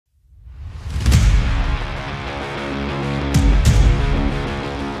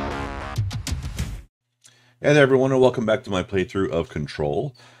Hey there everyone, and welcome back to my playthrough of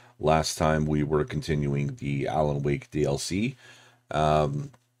Control. Last time we were continuing the Alan Wake DLC,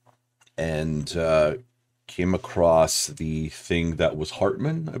 and came across the thing that was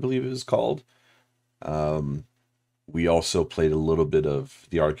Hartman, I believe it was called. We also played a little bit of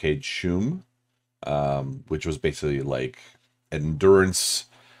the arcade Shoom, which was basically like an endurance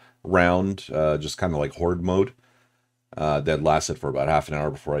round, just kind of like horde mode, that lasted for about half an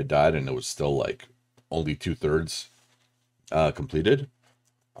hour before I died, and it was still like only 2/3 completed.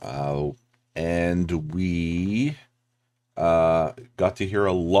 And we got to hear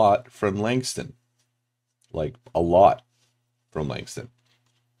a lot from Langston. Like, a lot from Langston.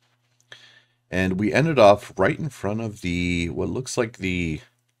 And we ended off right in front of the, what looks like the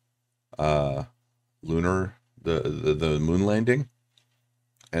lunar, the moon landing.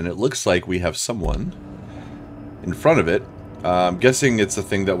 And it looks like we have someone in front of it. I'm guessing it's the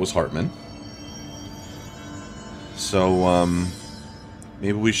thing that was Hartman. So,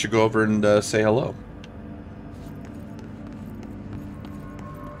 maybe we should go over and say hello.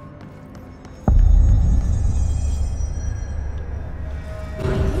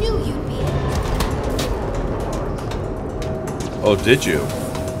 I knew you'd be. Oh, did you?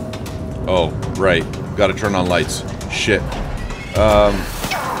 Oh, right. Gotta turn on lights. Shit. Oh,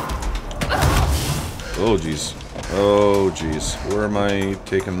 jeez. Oh, jeez. Where am I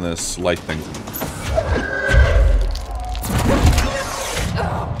taking this light thing?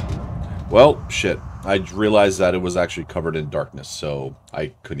 Well, shit. I realized that it was actually covered in darkness, so I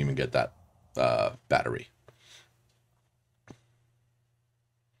couldn't even get that battery.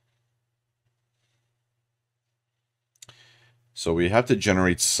 So we have to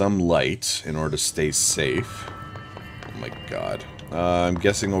generate some light in order to stay safe. Oh my god. I'm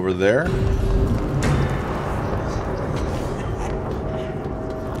guessing over there?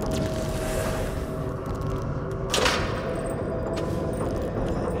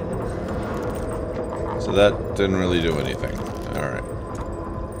 So that didn't really do anything. Alright.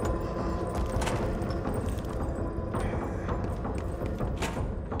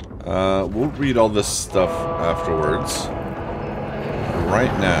 We'll read all this stuff afterwards.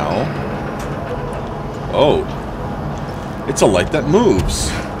 Right now... Oh! It's a light that moves!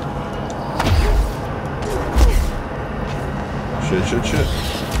 Shit, shit, shit.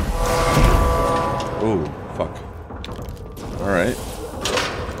 Oh, fuck. Alright.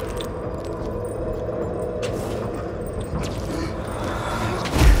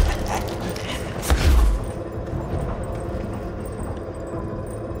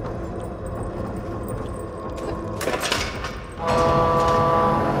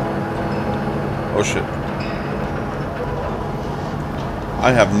 Oh shit.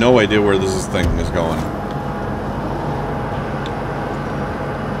 I have no idea where this thing is going.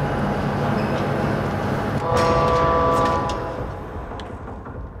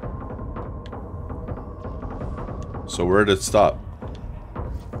 So where did it stop?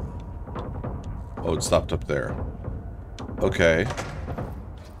 Oh, it stopped up there. Okay.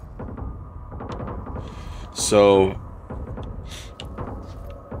 So...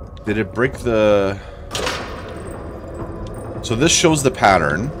 did it break the... So this shows the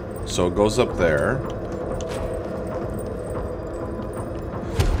pattern. So it goes up there.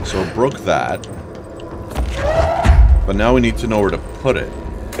 So it broke that. But now we need to know where to put it.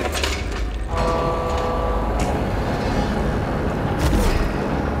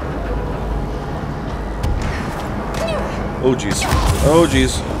 Oh jeez. Oh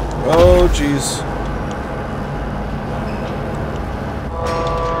jeez. Oh jeez.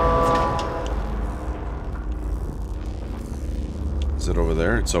 Is it over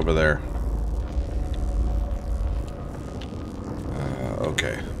there? It's over there.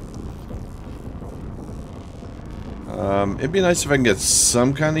 Okay. It'd be nice if I can get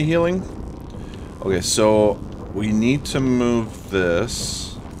some kind of healing. Okay, so we need to move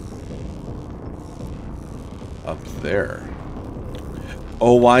this up there.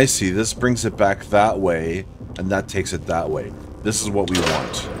 Oh, I see. This brings it back that way, and that takes it that way. This is what we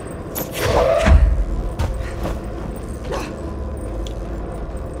want.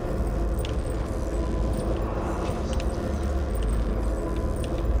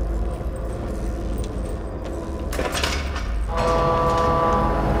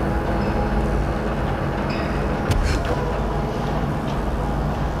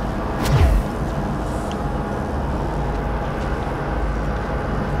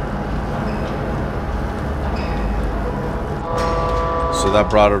 So that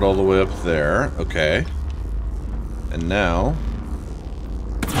brought it all the way up there. Okay. And now...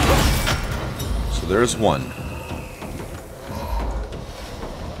 so there's one.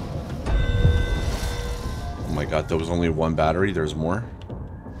 god, there was only one battery. There's more?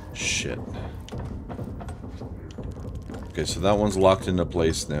 Shit. Okay, so that one's locked into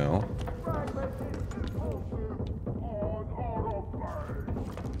place now.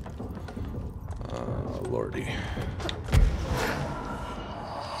 Lordy.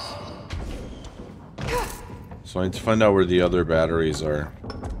 So I need to find out where the other batteries are.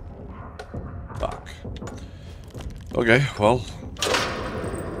 Fuck. Okay, well,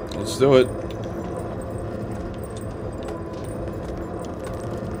 let's do it.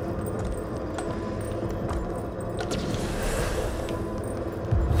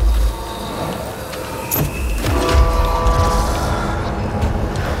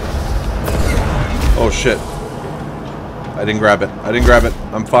 Oh shit. I didn't grab it. I didn't grab it.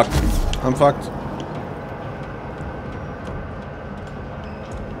 I'm fucked. I'm fucked.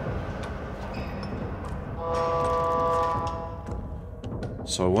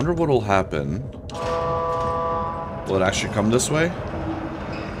 So I wonder what'll happen. Will it actually come this way?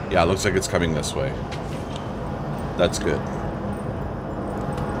 Yeah, it looks like it's coming this way. That's good.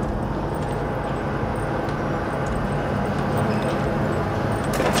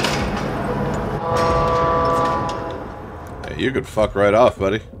 Hey, you could fuck right off,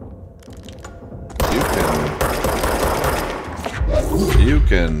 buddy. You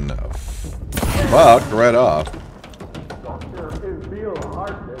can fuck right off.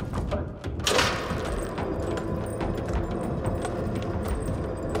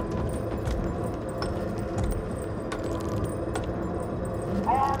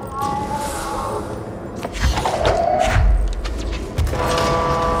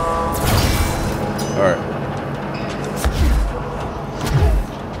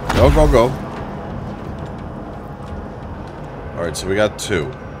 Go. Alright, so we got 2.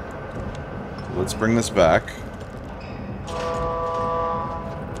 Let's bring this back.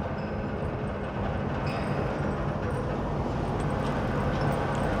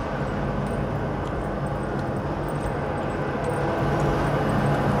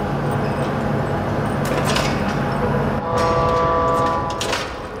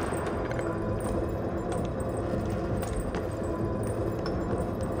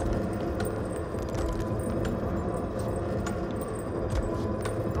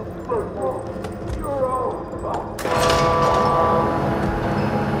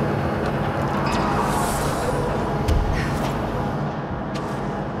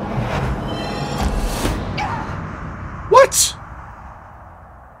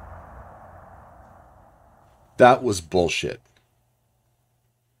 That was bullshit.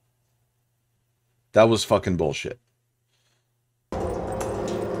 That was fucking bullshit.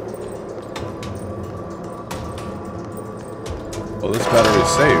 Well, this battery is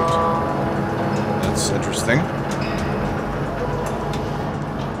saved. That's interesting.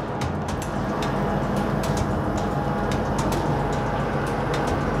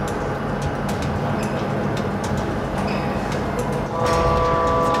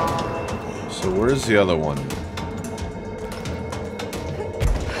 So where's the other one?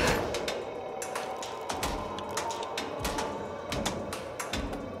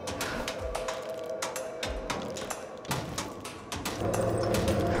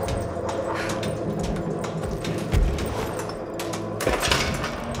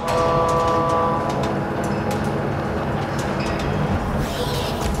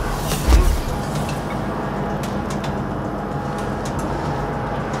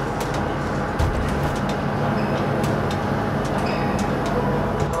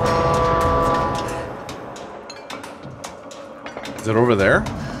 Is it over there?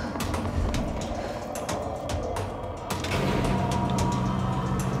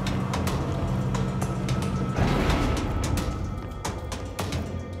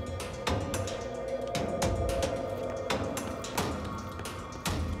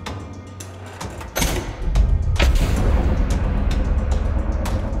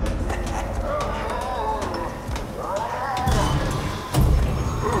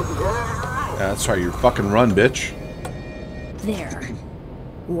 Yeah, that's right, you fucking run, bitch. There.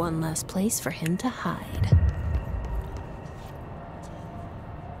 One less place for him to hide.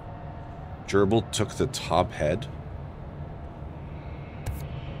 Gerbil took the top head?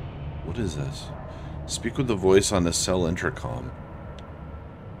 What is this? Speak with the voice on the cell intercom.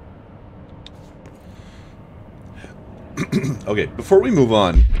 Okay, before we move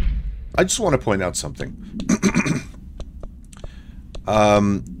on, I just want to point out something.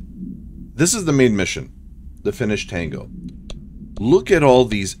 This is the main mission, the Finnish Tango. Look at all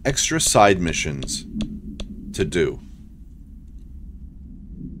these extra side missions to do.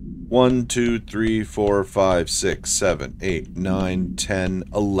 1, 2, 3, 4, 5, 6, 7, 8, 9, 10,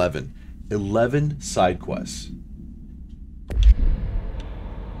 11. 11 side quests.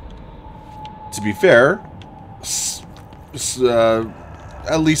 To be fair,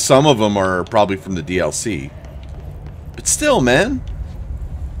 at least some of them are probably from the DLC. But still, man.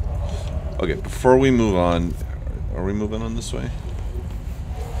 Okay, before we move on, are we moving on this way?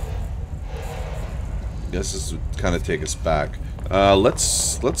 I guess this would kind of take us back.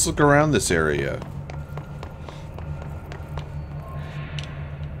 Let's look around this area.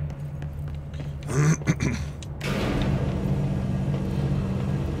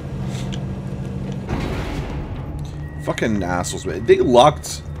 Fucking assholes, man. They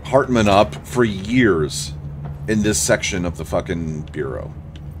locked Hartman up for years in this section of the fucking bureau.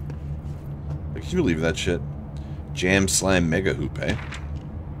 Like, can you believe that shit? Jam Slam Mega Hoop, eh?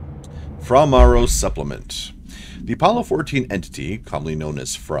 Fra Mauro's Supplement. The Apollo 14 entity, commonly known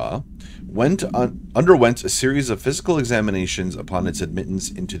as Fra, underwent a series of physical examinations upon its admittance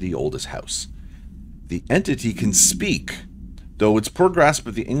into the oldest house. The entity can speak, though its poor grasp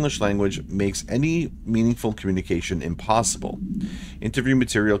of the English language makes any meaningful communication impossible. Interview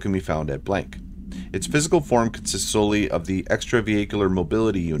material can be found at blank. Its physical form consists solely of the Extravehicular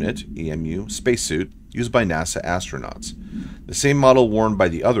Mobility Unit, EMU, spacesuit used by NASA astronauts, the same model worn by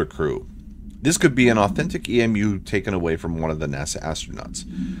the other crew. This could be an authentic EMU taken away from one of the NASA astronauts,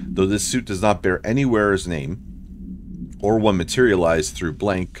 though this suit does not bear any wearer's name, or one materialized through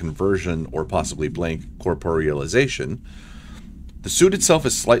blank conversion or possibly blank corporealization. The suit itself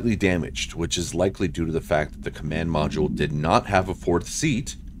is slightly damaged, which is likely due to the fact that the command module did not have a fourth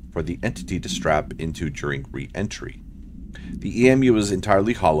seat for the entity to strap into during re-entry. The EMU is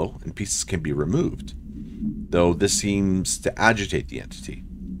entirely hollow and pieces can be removed, though this seems to agitate the entity.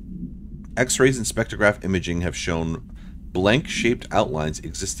 X-rays and spectrograph imaging have shown blank-shaped outlines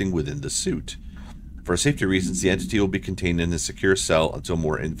existing within the suit. For safety reasons, the entity will be contained in a secure cell until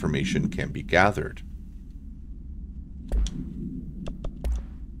more information can be gathered.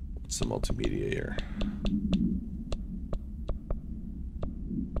 What's the multimedia here?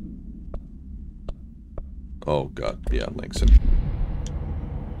 Oh god, yeah, links it.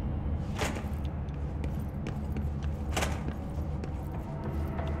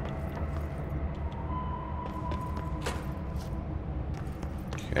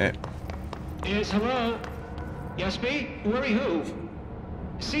 Okay. Yes, hello? Yes, me? Who are you? Who?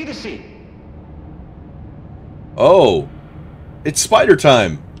 See to see. Oh! It's spider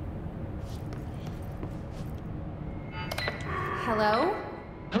time! Hello?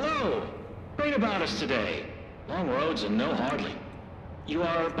 Hello! Great about us today. Long roads and no hardly. You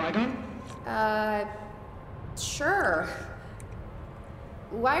are Bygone? Sure.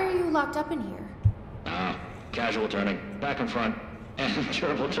 Why are you locked up in here? Casual turning. Back and front. And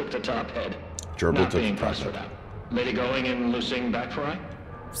Gerbil took the top head. Gerbil Not took being the top pressed for head. that. Lady going and loosing back fry?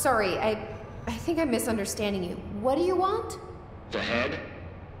 Sorry, I think I'm misunderstanding you. What do you want? The head?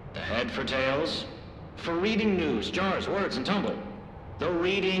 The head for tails? For reading news, jars, words, and tumble. The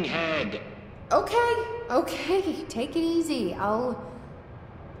reading head. Okay, take it easy. I'll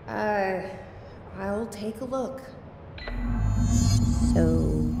take a look. So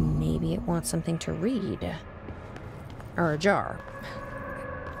maybe it wants something to read. Or a jar.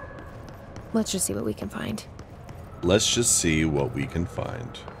 Let's just see what we can find. Let's just see what we can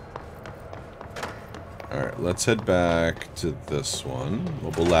find. Alright, let's head back to this one.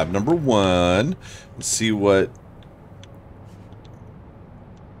 Mobile lab number 1. Let's see what...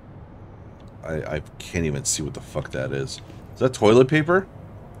 I can't even see what the fuck that is. Is that toilet paper?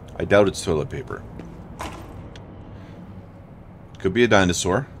 I doubt it's toilet paper. Could be a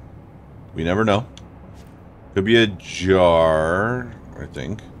dinosaur. We never know. Could be a jar, I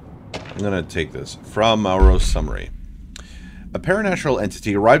think. I'm gonna take this. Fra Mauro's Summary. A paranatural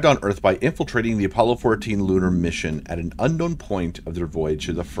entity arrived on Earth by infiltrating the Apollo 14 lunar mission at an unknown point of their voyage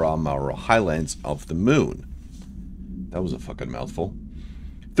to the Fra Mauro highlands of the moon. That was a fucking mouthful.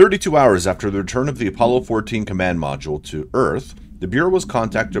 32 hours after the return of the Apollo 14 command module to Earth, the Bureau was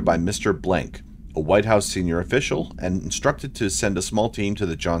contacted by Mr. Blank, a White House senior official, and instructed to send a small team to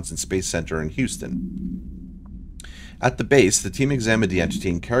the Johnson Space Center in Houston. At the base, the team examined the entity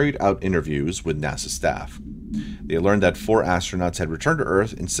and carried out interviews with NASA staff. They learned that 4 astronauts had returned to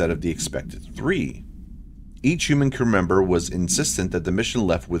Earth instead of the expected 3. Each human crew member was insistent that the mission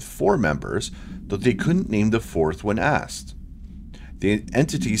left with 4 members, though they couldn't name the 4th when asked. The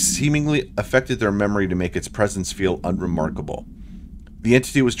entity seemingly affected their memory to make its presence feel unremarkable. The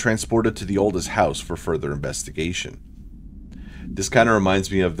entity was transported to the oldest house for further investigation. This kind of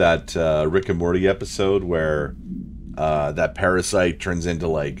reminds me of that Rick and Morty episode where that parasite turns into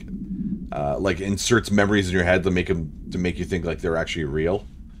like inserts memories in your head to make you think like they're actually real,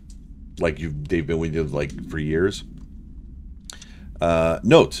 like they've been with you like for years.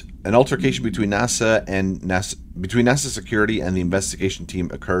 Note: an altercation between NASA security and the investigation team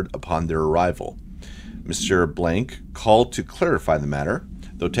occurred upon their arrival. Mr. Blank called to clarify the matter,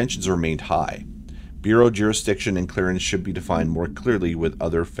 though tensions remained high. Bureau jurisdiction and clearance should be defined more clearly with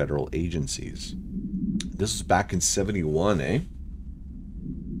other federal agencies. This was back in 71, eh?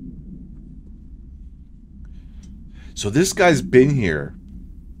 So this guy's been here.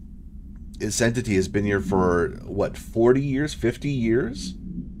 This entity has been here for, what, 40 years? 50 years?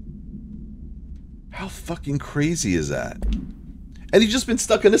 How fucking crazy is that? And he's just been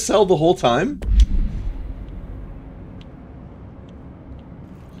stuck in a cell the whole time?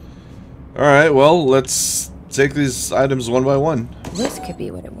 Alright, well, let's take these items one by one. This could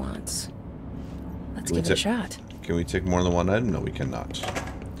be what it wants. Let's give it a shot. Can we take more than one item? No, we cannot.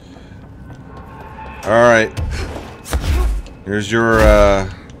 Alright. Here's your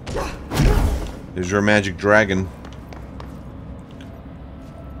magic dragon.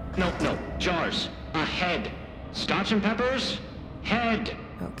 No, jars. A head. Scotch and peppers? Head.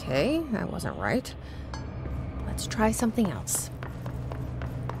 Okay, I wasn't right. Let's try something else.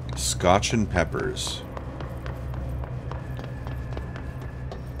 Scotch and peppers.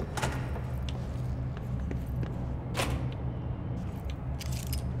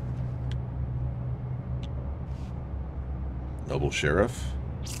 Noble Sheriff?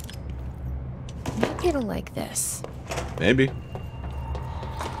 Maybe it'll like this. Maybe.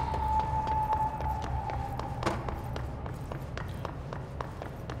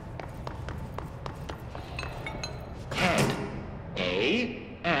 Head. A-S-B-E.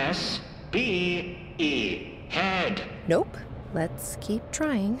 Head. Nope. Let's keep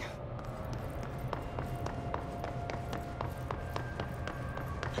trying.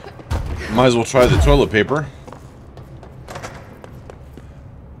 Might as well try the toilet paper.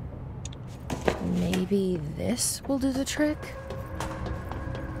 Maybe this will do the trick?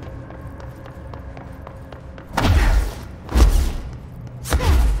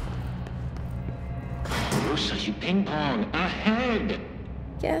 Rusa, you ping pong. A head.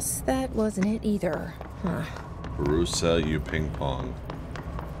 Guess that wasn't it either. Huh. Rusa, you ping pong.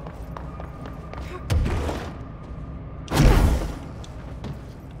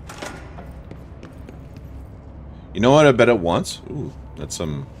 You know what I bet it wants? Ooh, that's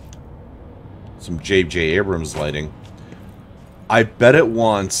some J.J. Abrams lighting. I bet it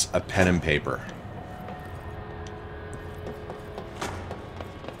wants a pen and paper.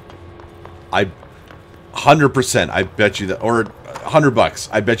 100%, I bet you that, or $100,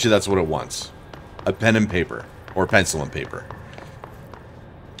 I bet you that's what it wants. A pen and paper, or pencil and paper.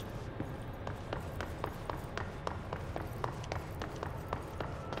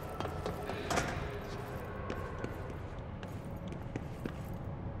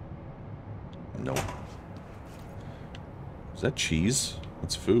 No. Is that cheese?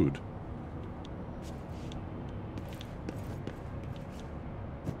 That's food.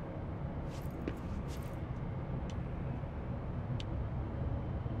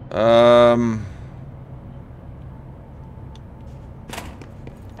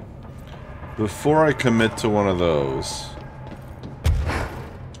 Before I commit to one of those,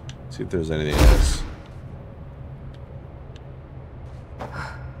 see if there's anything else.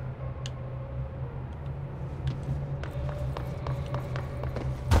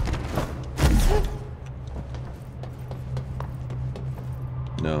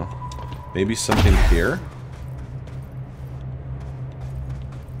 No. Maybe something here?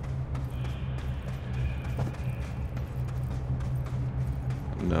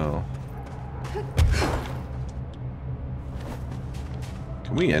 No.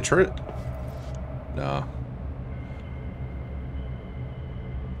 Can we enter it? No.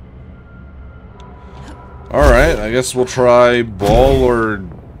 Alright, I guess we'll try ball or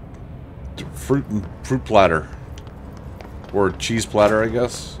fruit platter. Or cheese platter, I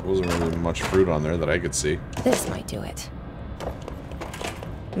guess. Wasn't really much fruit on there that I could see. This might do it.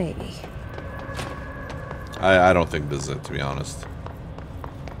 Maybe. I don't think this is it, to be honest.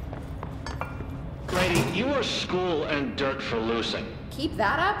 Lady, you are school and dirt for losing. Keep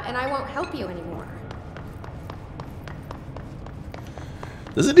that up and I won't help you anymore.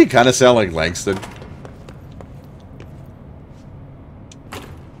 Doesn't he kind of sound like Langston?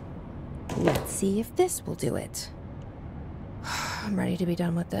 Let's see if this will do it. I'm ready to be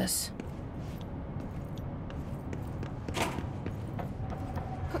done with this.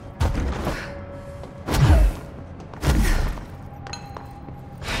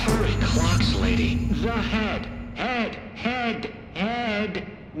 Hurry, clocks, lady. The head. Head. Head. Head.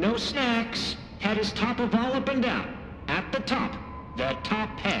 No snacks. Head is top of all up and down. At the top. The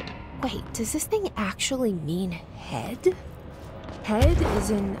top head. Wait, does this thing actually mean head? head is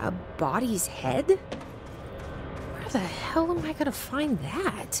in a body's head? Where the hell am I gonna find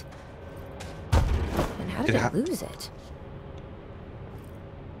that? And how did I lose it?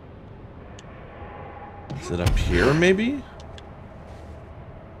 Is it up here, maybe?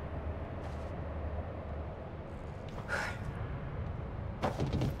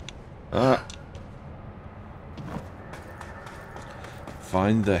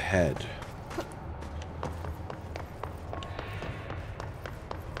 Find the head.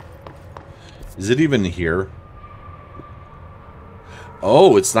 Is it even here?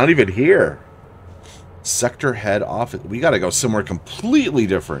 Oh, it's not even here. Sector head office. We gotta go somewhere completely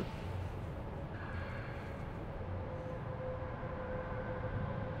different.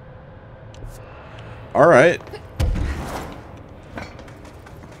 Alright.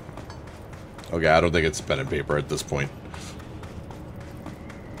 Okay, I don't think it's pen and paper at this point.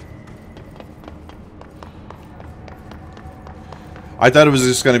 I thought it was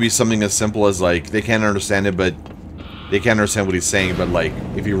just going to be something as simple as, like, they can't understand it, but they can't understand what he's saying, but, like,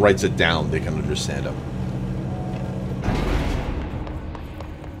 if he writes it down, they can understand him.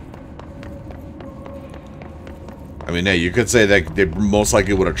 I mean, hey, you could say that they most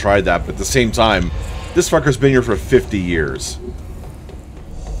likely would have tried that, but at the same time, this fucker's been here for 50 years.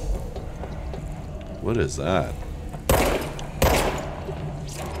 What is that?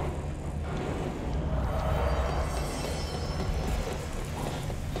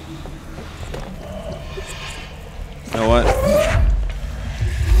 You know what?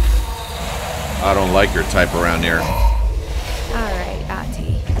 I don't like your type around here. Alright,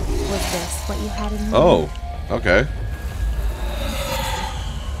 Ati. Was this what you had in mind? Oh, okay.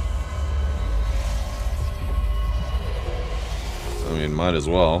 I mean, might as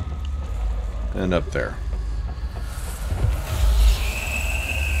well. And up there.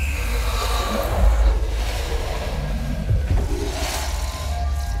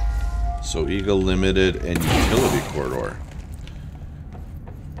 So Eagle Limited and Utility Corridor.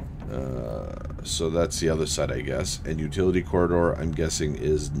 So that's the other side, I guess. And Utility Corridor, I'm guessing,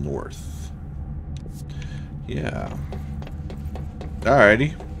 is north. Yeah.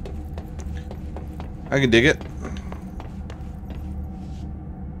 Alrighty. I can dig it.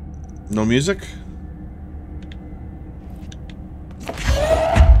 No music?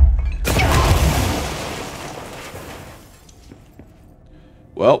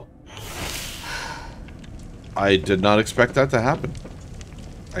 Well, I did not expect that to happen.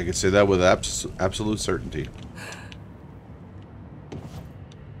 I can say that with absolute certainty.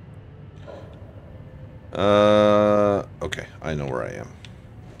 Okay, I know where I am.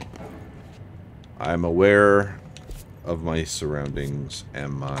 I'm aware of my surroundings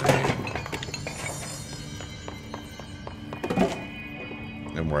and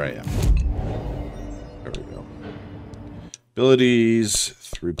where I am. There we go. Abilities,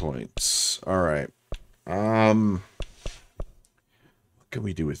 3 points. All right. What can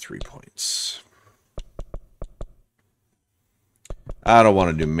we do with 3 points? I don't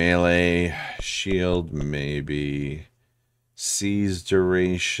want to do melee. Shield, maybe. Seize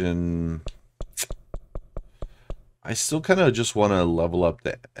duration. I still kind of just want to level up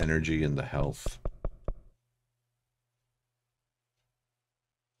the energy and the health.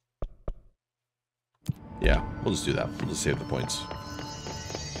 Yeah, we'll just do that. We'll just save the points.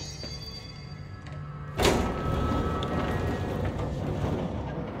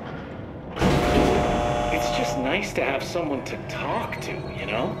 It's just nice to have someone to talk to, you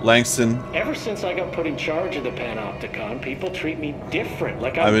know? Langston. Ever since I got put in charge of the Panopticon, people treat me different.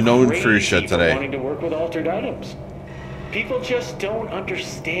 Like I've been known for your shit today. Wanting to work with altered items. People just don't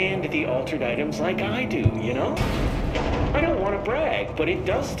understand the altered items like I do, you know? I don't want to brag, but it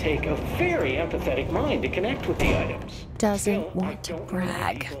does take a very empathetic mind to connect with the items. Doesn't want to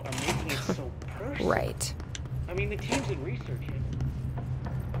brag. Right. I mean, the teams in research.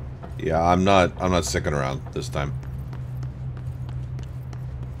 Yeah, I'm not sticking around this time.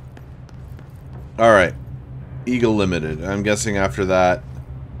 All right. Eagle Limited. I'm guessing after that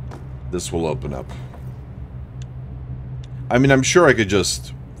this will open up. I mean, I'm sure I could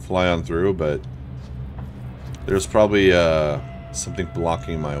just fly on through, but there's probably something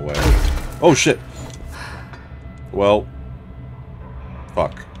blocking my way. Oh, shit. Well,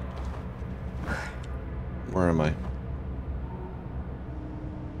 fuck. Where am I?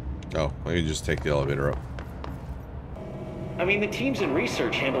 Oh, I can just take the elevator up. I mean, the teams in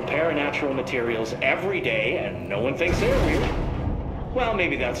research handle paranatural materials every day, and no one thinks they're weird. Well,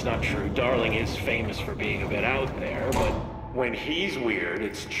 maybe that's not true. Darling is famous for being a bit out there, but when he's weird,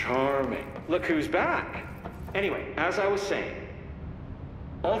 it's charming. Look who's back. Anyway, as I was saying,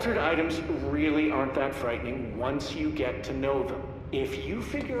 Altered items really aren't that frightening once you get to know them. If you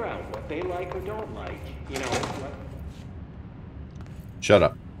figure out what they like or don't like, you know what? Shut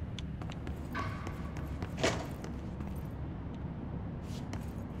up.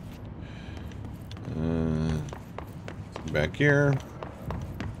 Back here.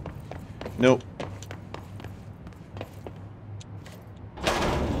 Nope.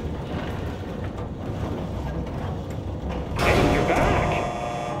 Hey, you're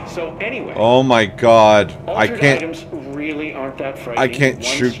back. So anyway. Oh my god. I Altered can't. items really aren't that frightening. I can't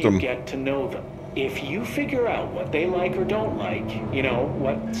shoot them. Once you get to know them. If you figure out what they like or don't like, you know,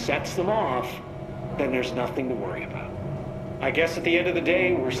 what sets them off, then there's nothing to worry about. I guess at the end of the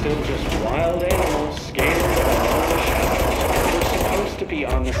day, we're still just wild animals scared of the shadows. We're supposed to be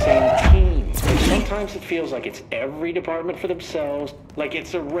on the same team. And sometimes it feels like it's every department for themselves, like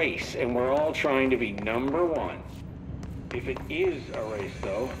it's a race, and we're all trying to be number one. If it is a race,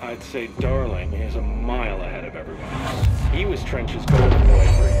 though, I'd say Darling is a mile ahead of everyone else. He was Trench's golden boy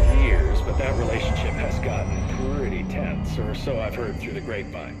for years, but that relationship has gotten pretty tense, or so I've heard through the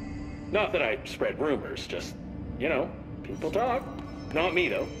grapevine. Not that I spread rumors, just, you know, people talk. Not me,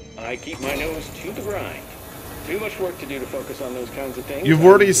 though. I keep my nose to the grind. Too much work to do to focus on those kinds of things. You've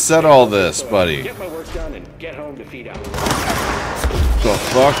already said all this, buddy. Get my work done and get home to feed out. The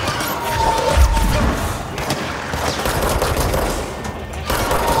fuck?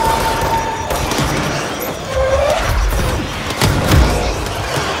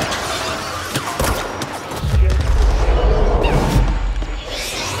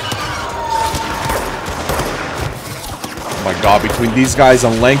 Oh my god, between these guys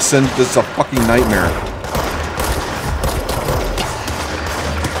and Langston, this is a fucking nightmare.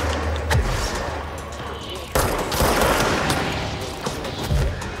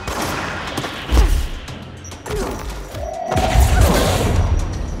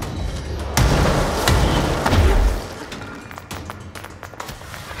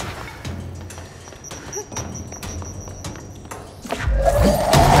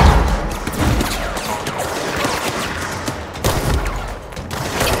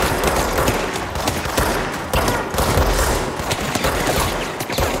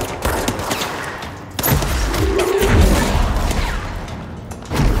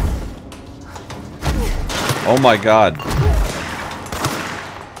 Oh my god.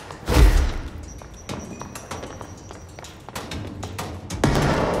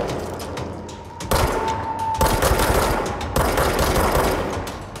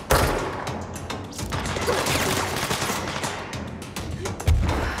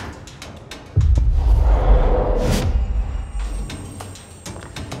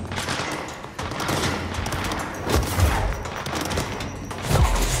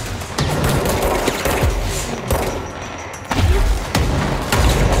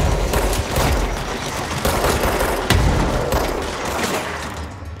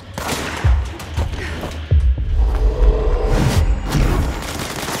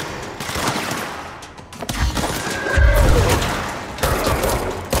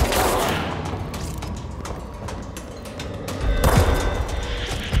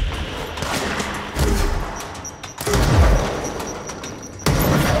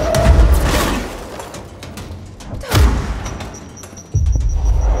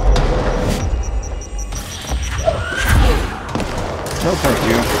 No, thank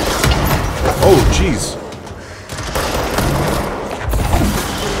you. Oh, jeez.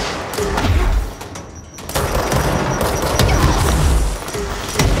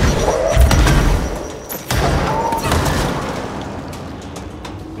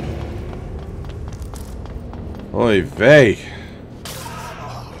 Oy vey.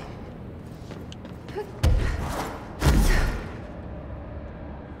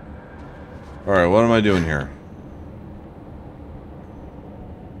 Alright, what am I doing here?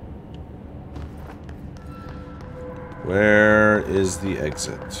 Where is the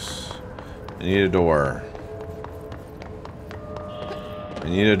exit? I need a door. I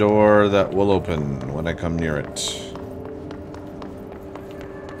need a door that will open when I come near it.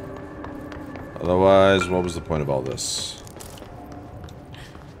 Otherwise, what was the point of all this?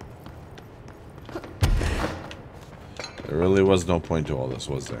 There really was no point to all this,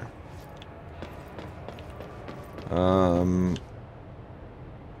 was there?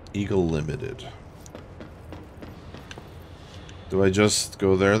 Eagle Limited. Do I just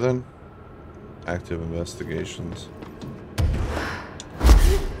go there then? Active investigations.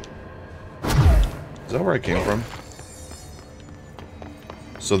 Is that where I came from?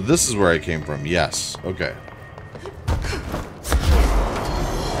 So this is where I came from. Yes. Okay.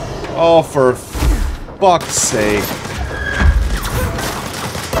 Oh, for fuck's sake.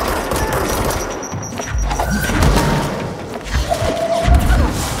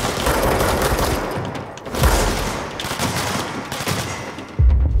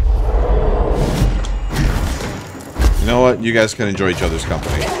 know what? You guys can enjoy each other's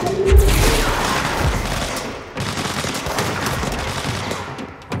company.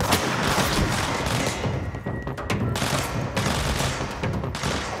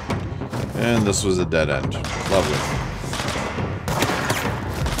 And this was a dead end. Lovely.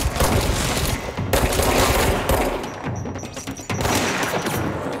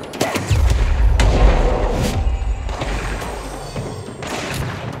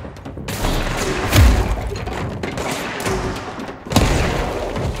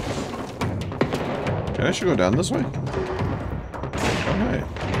 Okay, I should go down this way. Alright.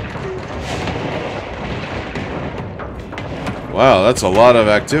 Wow, that's a lot of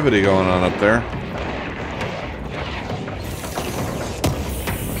activity going on up there.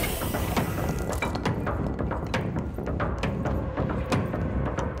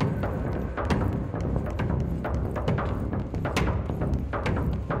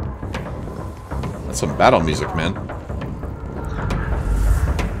 That's some battle music, man.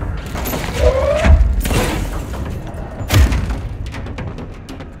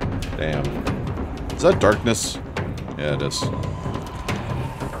 Damn. Is that darkness? Yeah, it is.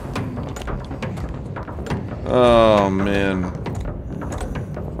 Oh, man.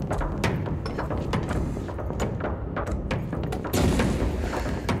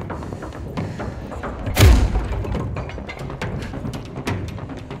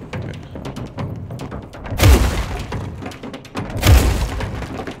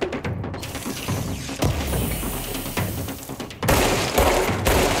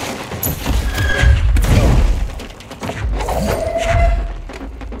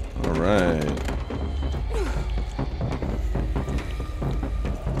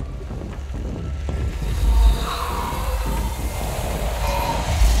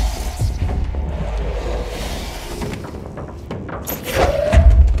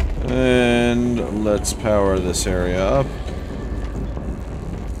 And let's power this area up.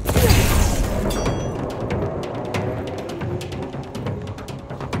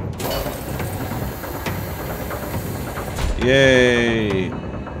 Yay!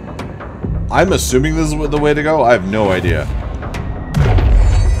 I'm assuming this is the way to go. I have no idea.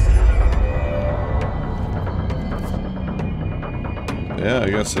 Yeah, I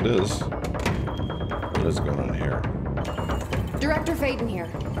guess it is. What is going on here? Director Faden here.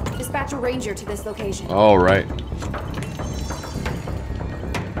 Dispatch a ranger to this location. All right.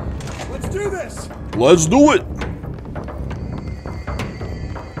 Let's do this! Let's do it!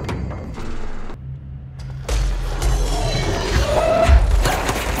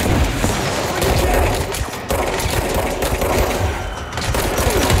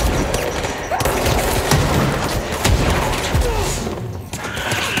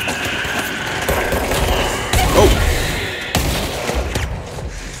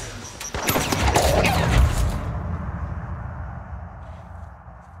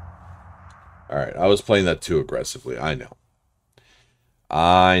 Alright, I was playing that too aggressively. I know.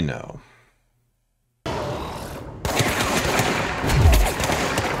 I know.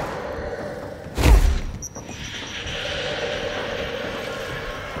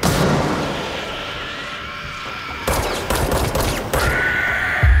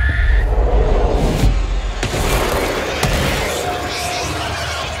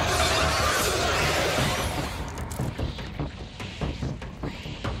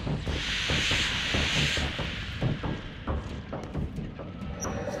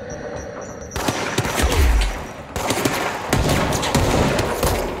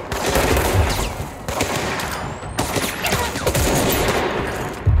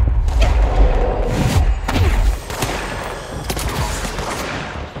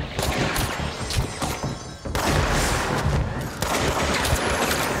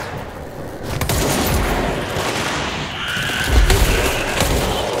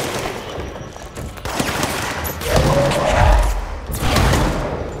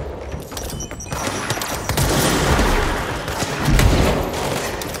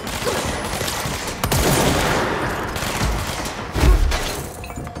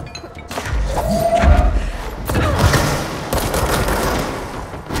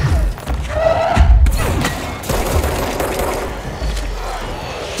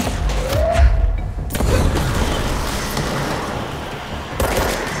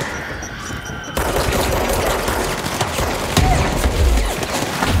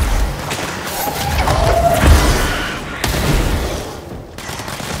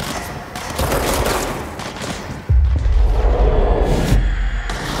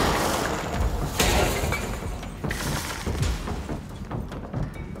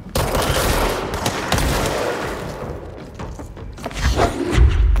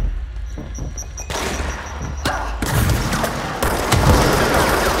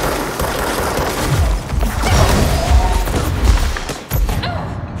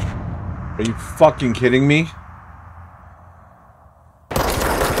 Are you fucking kidding me?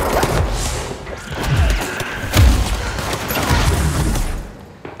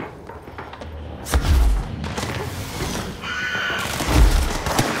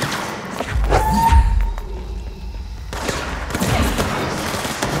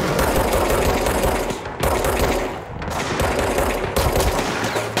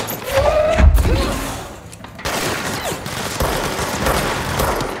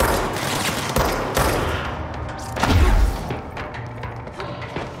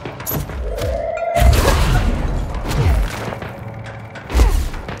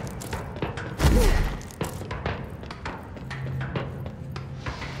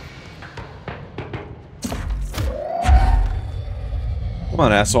 Come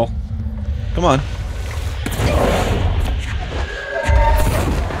on, asshole. Come on.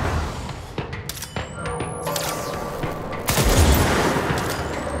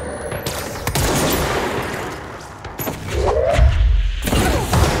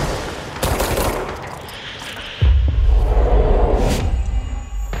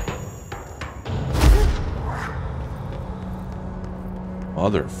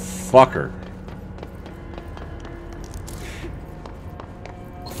 Motherfucker.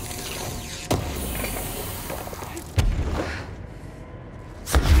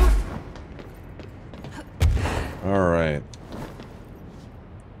 All right.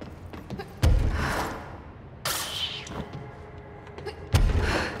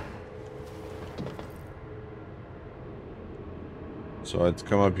 So I'd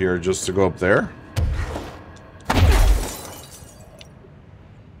come up here just to go up there.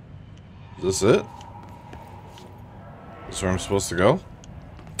 Is this it? Is this where I'm supposed to go?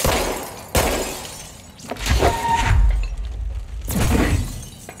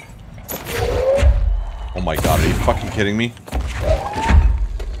 Oh my god, are you fucking kidding me?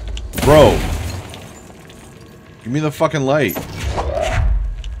 Bro! Give me the fucking light.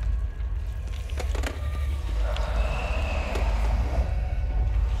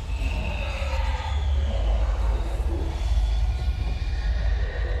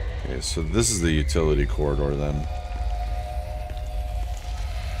 Okay, so this is the utility corridor then.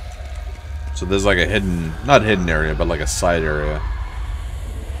 So there's like a hidden, not hidden area, but like a side area.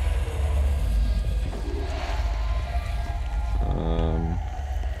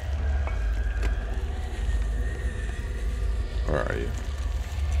 Where are you?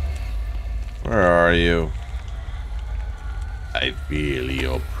 Where are you? I feel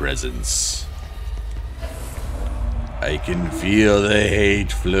your presence. I can feel the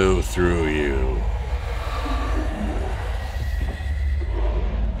hate flow through you.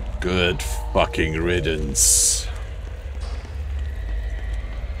 Good fucking riddance.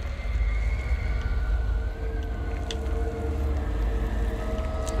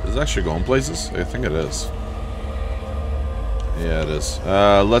 Is it actually going places? I think it is. Yeah, it is.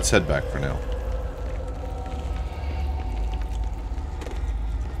 Let's head back for now.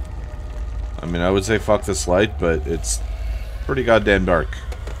 I mean, I would say fuck this light, but it's pretty goddamn dark.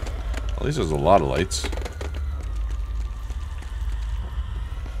 At least there's a lot of lights.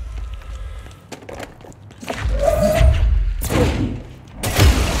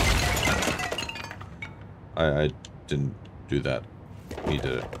 I didn't do that. He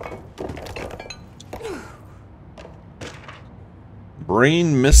did it.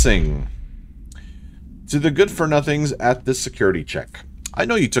 Brain missing. To the good-for-nothings at this security check. I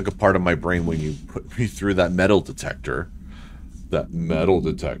know you took a part of my brain when you put me through that metal detector. That metal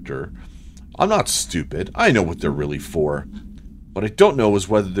detector. I'm not stupid. I know what they're really for. What I don't know is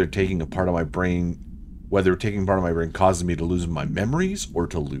whether they're taking a part of my brain, whether taking part of my brain causes me to lose my memories or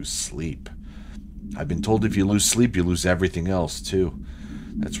to lose sleep. I've been told if you lose sleep, you lose everything else, too.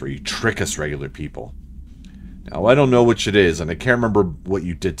 That's where you trick us regular people. Now, I don't know which it is, and I can't remember what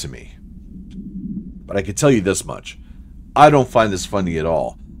you did to me. But I can tell you this much. I don't find this funny at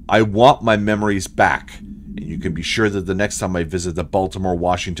all. I want my memories back. And you can be sure that the next time I visit the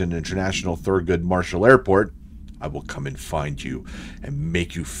Baltimore-Washington International Thurgood Marshall Airport, I will come and find you and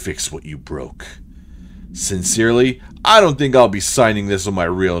make you fix what you broke. Sincerely, I don't think I'll be signing this with my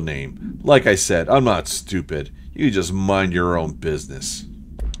real name. Like I said, I'm not stupid. You just mind your own business.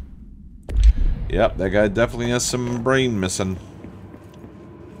 Yep, that guy definitely has some brain missing.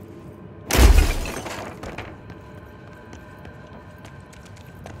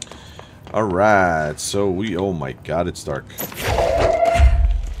 Alright, so we... Oh my god, it's dark.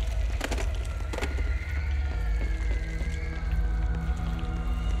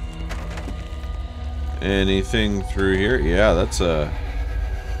 Anything through here? Yeah, that's a...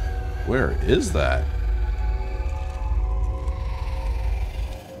 Where is that?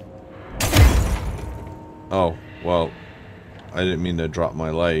 Oh, well, I didn't mean to drop my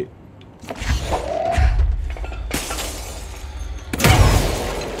light.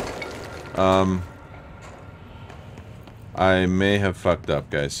 I may have fucked up,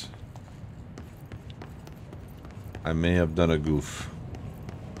 guys. I may have done a goof.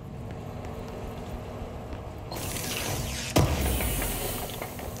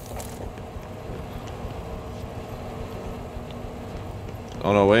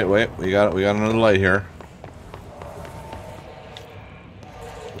 Oh no, wait, we got another light here.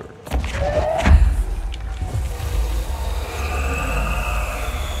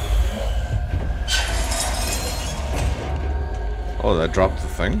 Oh, that dropped the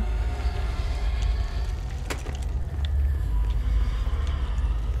thing?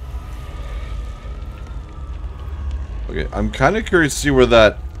 Okay, I'm kind of curious to see where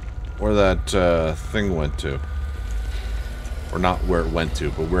that thing went to. Or not where it went to,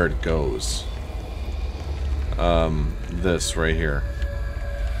 but where it goes. This right here.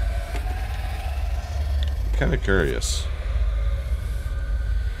 Kind of curious.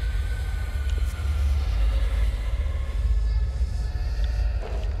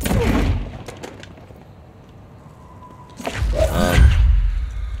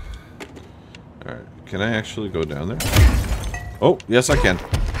 Alright, can I actually go down there? Oh, yes I can.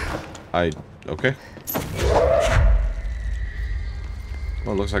 Okay.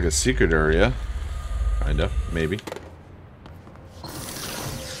 Well, it looks like a secret area. Kinda, maybe.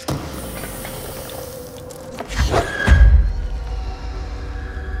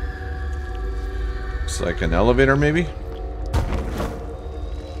 Looks like an elevator, maybe?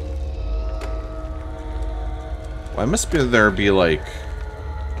 Why must there be like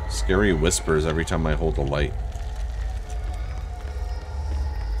scary whispers every time I hold a light?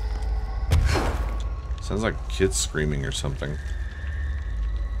 Sounds like kids screaming or something.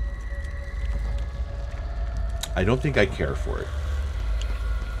 I don't think I care for it.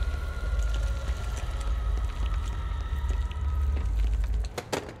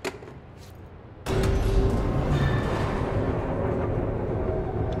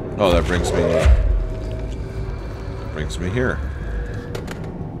 Oh, that brings me here.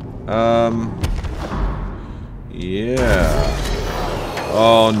 Yeah.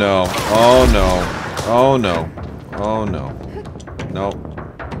 Oh no. Oh no. Oh no. Oh no. Nope.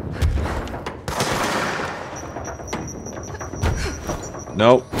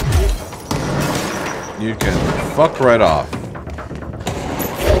 Nope. You can fuck right off.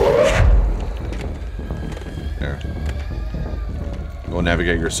 There. Go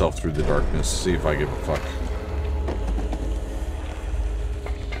navigate yourself through the darkness. See if I give a fuck.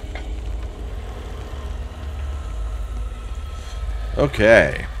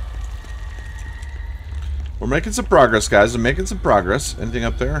 Okay. We're making some progress, guys. We're making some progress. Anything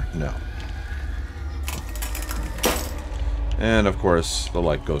up there? No. And, of course, the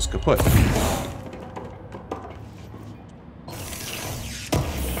light goes kaput.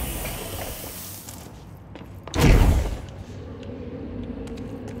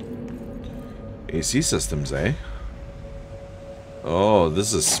 AC systems, eh? Oh,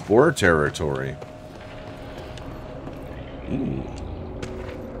 this is Spore territory. Ooh.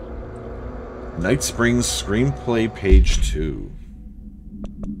 Night Springs Screenplay, page 2.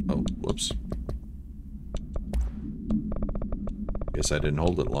 Oh, whoops. Guess I didn't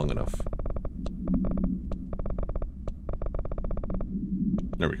hold it long enough.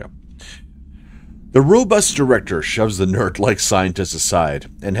 There we go. The robust director shoves the nerd-like scientist aside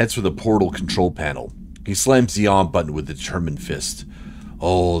and heads for the portal control panel. He slams the on button with a determined fist.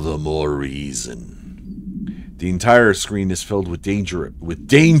 All the more reason. The entire screen is filled with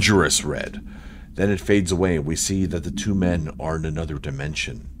dangerous red. Then it fades away and we see that the two men are in another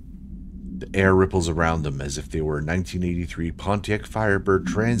dimension. The air ripples around them as if they were a 1983 Pontiac Firebird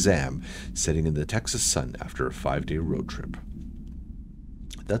Trans Am sitting in the Texas sun after a 5-day road trip.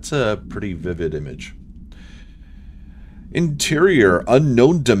 That's a pretty vivid image. Interior,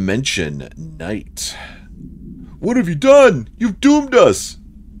 unknown dimension, night. What have you done? You've doomed us!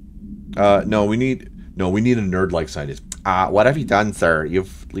 No, we need a nerd-like scientist. What have you done, sir?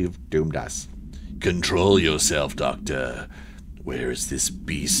 You've doomed us. Control yourself, Doctor. Where is this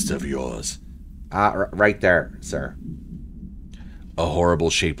beast of yours? Right there, sir. A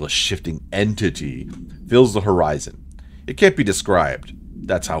horrible, shapeless, shifting entity fills the horizon. It can't be described.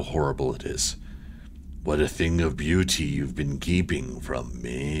 That's how horrible it is. What a thing of beauty you've been keeping from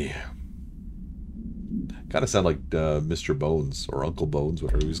me. Kind of sound like Mr. Bones, or Uncle Bones,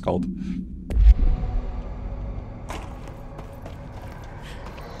 whatever he's called.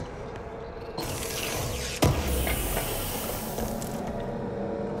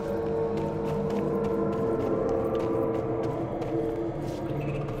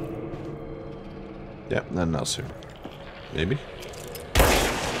 Yeah, nothing else here. Maybe?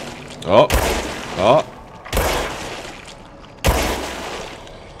 Oh! Oh!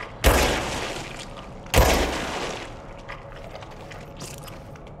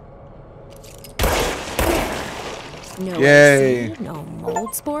 No Yay. AC, no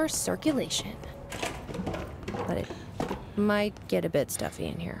mold spore circulation. But it might get a bit stuffy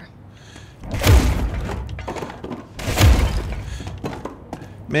in here.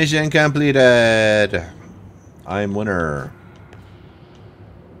 Mission completed! I'm winner.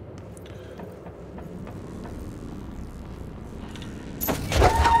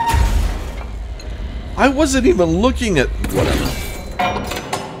 I wasn't even looking at... whatever.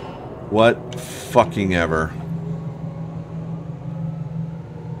 What fucking ever.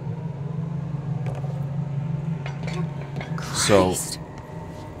 Christ.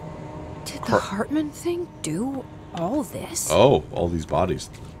 Did the Hartman thing do all this? Oh, all these bodies.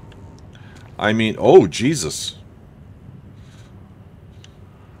 I mean, oh, Jesus.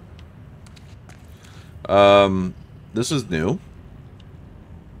 This is new.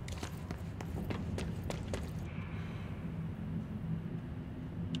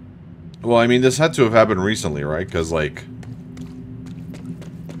 Well, I mean, this had to have happened recently, right? Because, like,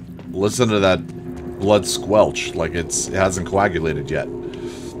 listen to that blood squelch. Like, it hasn't coagulated yet.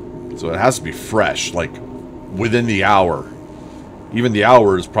 So it has to be fresh, like, within the hour. Even the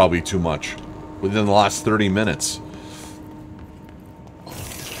hour is probably too much. Within the last 30 minutes.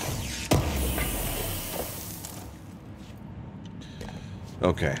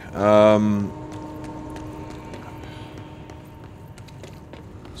 Okay,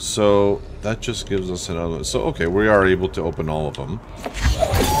 so that just gives us another... So, okay, we are able to open all of them.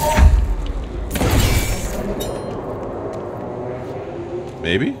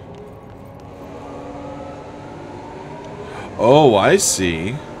 Maybe? Oh, I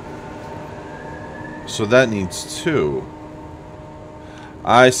see. So that needs 2.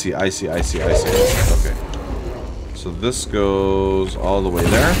 I see. Okay. So this goes all the way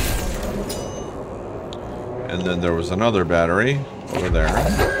there. And then there was another battery over there.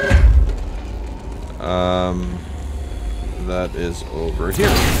 That is over here.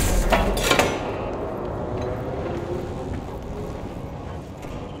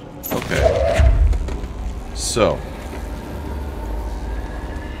 Okay. So,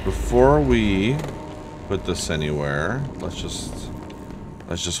 before we put this anywhere, let's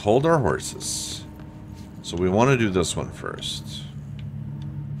just hold our horses. So we want to do this one first.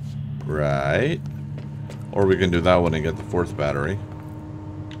 Right. Or we can do that one and get the 4th battery.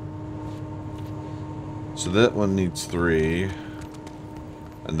 So that one needs 3.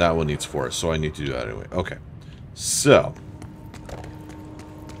 And that one needs 4. So I need to do that anyway. Okay. So.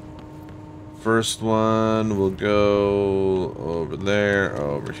 First one will go over there,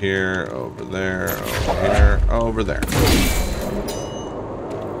 over here, over there, over here, over there.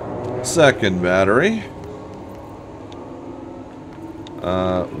 Second battery.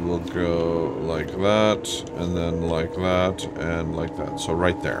 We'll go like that, and then like that, and like that. So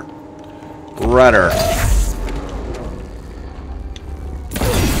right there. Redder.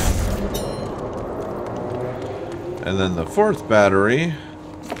 And then the 4th battery.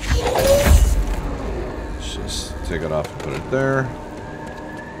 Let's just take it off and put it there.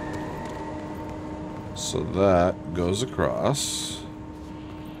 So that goes across.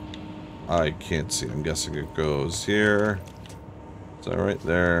 I can't see. I'm guessing it goes here. Is that right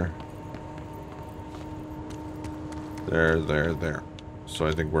there? There, there, there. So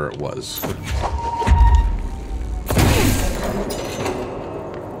I think where it was.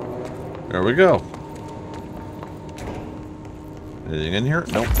 There we go. Anything in here?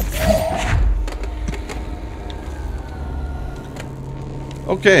 Nope.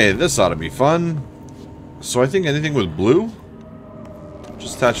 Okay, this ought to be fun. So I think anything with blue?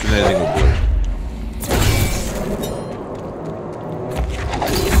 Just attach with anything with blue.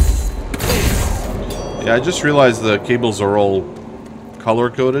 Yeah, I just realized the cables are all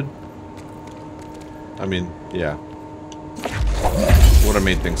color-coded. I mean, yeah. Would have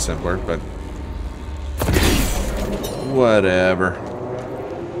made things simpler, but... whatever.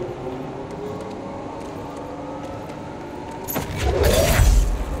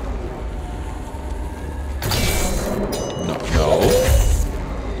 No.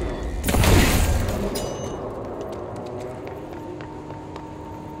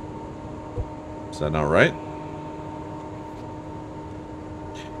 Is that not right?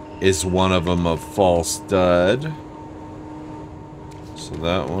 Is one of them a false stud? So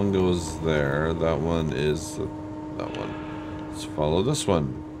that one goes there. That one is that one. Let's follow this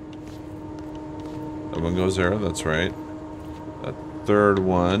one. That one goes there. That's right. Third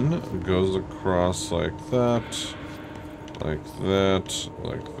one goes across like that. Like that.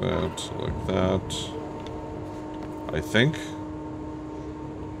 Like that. Like that. I think.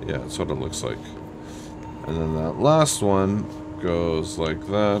 Yeah, that's what it looks like. And then that last one goes like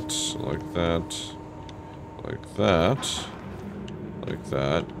that. Like that. Like that. Like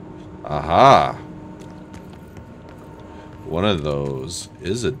that. Aha! One of those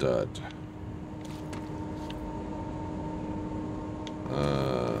is a dud.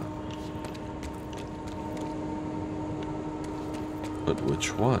 But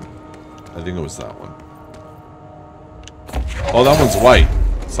which one? I think it was that one. Oh, that one's white.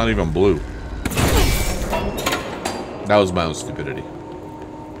 It's not even blue. That was my own stupidity.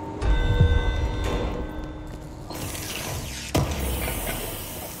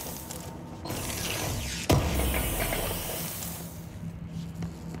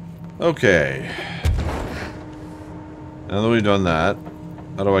 Okay. Now that we've done that,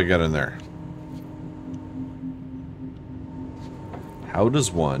 how do I get in there? How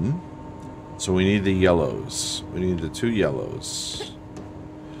does one? So we need the yellows. We need the 2 yellows.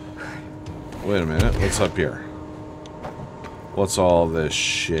 Wait a minute. What's up here? What's all this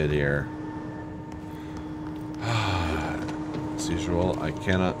shit here? As usual, I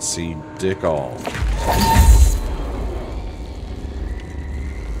cannot see dick all.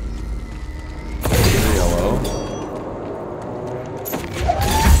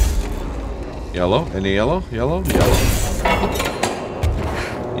 Yellow? Any yellow? Yellow? Yellow.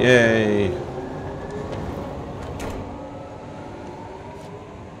 Yay.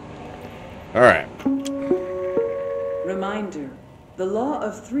 Alright. Reminder. The law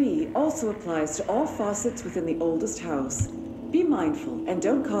of 3 also applies to all faucets within the oldest house. Be mindful and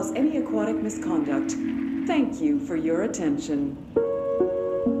don't cause any aquatic misconduct. Thank you for your attention.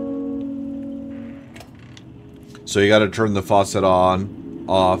 So you gotta turn the faucet on,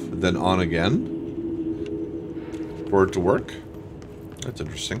 off, then on again for it to work? That's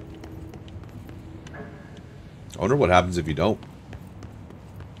interesting. I wonder what happens if you don't.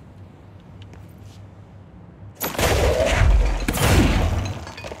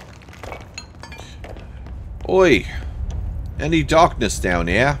 Oi! Any darkness down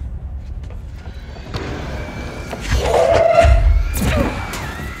here?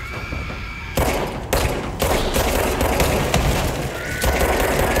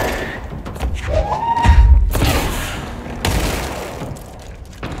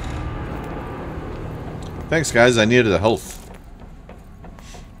 Thanks, guys. I needed the health.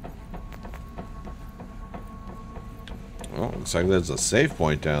 Well, looks like there's a save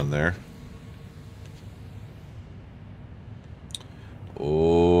point down there.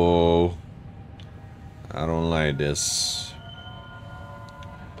 Oh, I don't like this.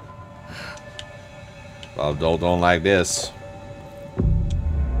 Bob Dole don't like this.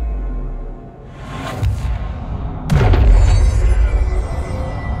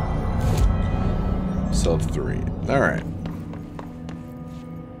 Sub 3. Alright.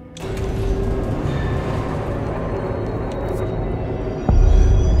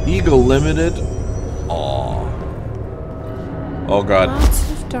 Eagle Limited. Aw. Oh god.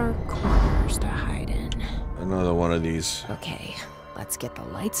 Lots of dark corners to hide in. Another one of these. Okay, let's get the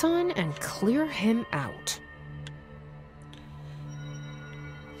lights on and clear him out.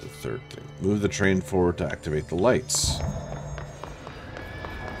 The third thing. Move the train forward to activate the lights.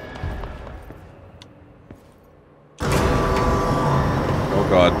 Oh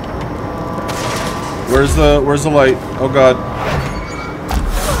god. Where's the light? Oh god.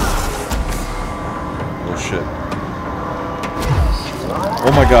 Oh shit.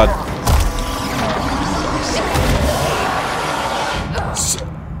 Oh my god.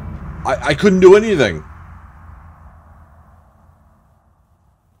 I couldn't do anything.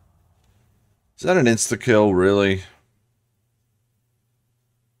 Is that an insta-kill, really?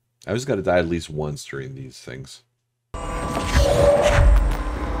 I just gotta die at least once during these things.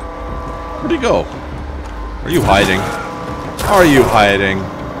 Where'd he go? Are you hiding? Are you hiding?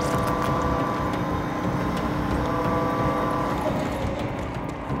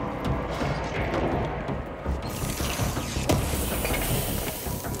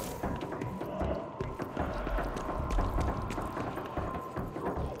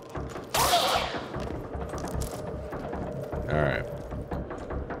 Alright.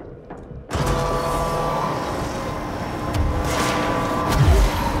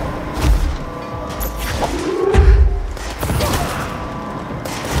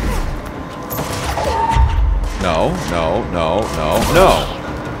 No, no, no, no, no.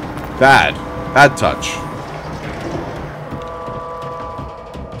 Bad. Bad touch.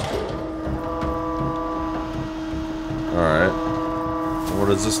 Alright. What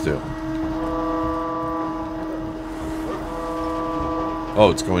does this do? Oh,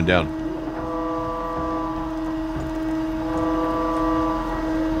 it's going down.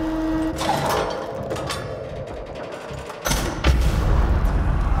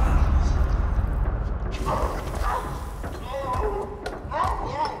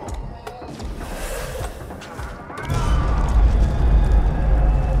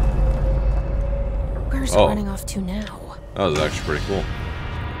 Where's it running off to now? That was actually pretty cool.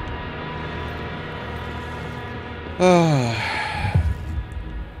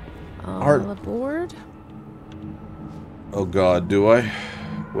 All aboard? Oh god, do I?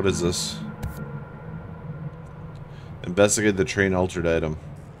 What is this? Investigate the train altered item.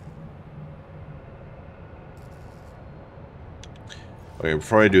 Okay,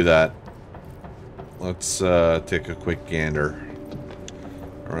 before I do that, let's take a quick gander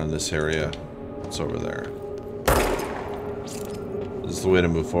around this area. What's over there? Is this the way to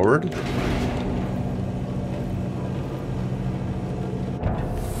move forward?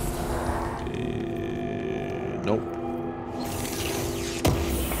 Nope.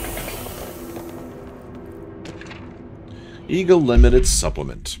 Eagle Limited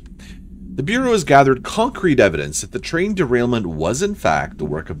Supplement. The Bureau has gathered concrete evidence that the train derailment was in fact the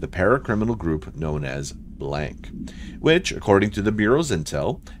work of the paracriminal group known as Blank, which, according to the Bureau's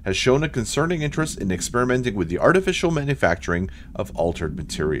intel, has shown a concerning interest in experimenting with the artificial manufacturing of altered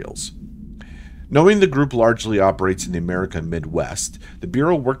materials. Knowing the group largely operates in the American Midwest, the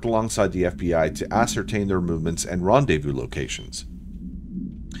Bureau worked alongside the FBI to ascertain their movements and rendezvous locations.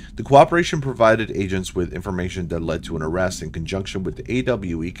 The cooperation provided agents with information that led to an arrest in conjunction with the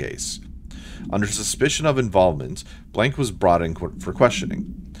AWE case. Under suspicion of involvement, Blank was brought in for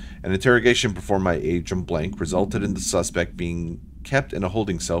questioning. An interrogation performed by Agent Blank resulted in the suspect being kept in a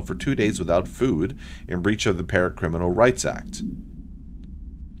holding cell for 2 days without food in breach of the Paracriminal Rights Act.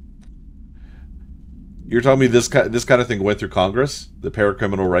 You're telling me this kind of thing went through Congress? The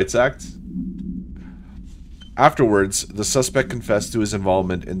Paracriminal Rights Act? Afterwards, the suspect confessed to his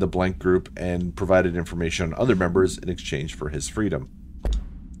involvement in the Blank group and provided information on other members in exchange for his freedom.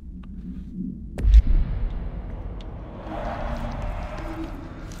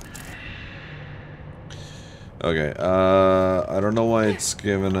 Okay, I don't know why it's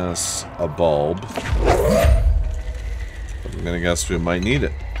giving us a bulb, but I'm gonna guess we might need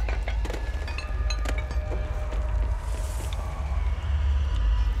it.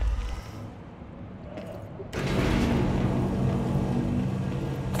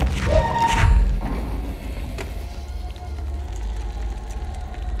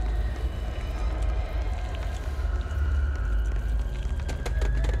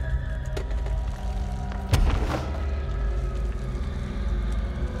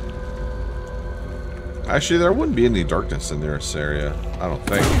 Actually, there wouldn't be any darkness in this area, I don't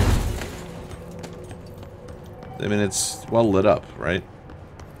think. I mean, it's well lit up, right?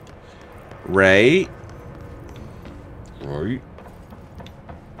 Right? Right?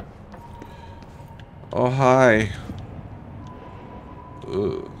 Oh, hi.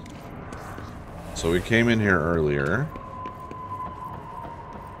 Ugh. So we came in here earlier.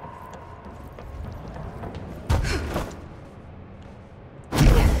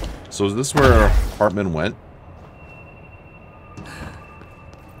 So is this where Hartman went?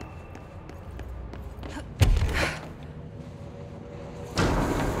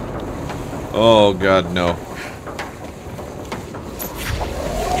 Oh god, no.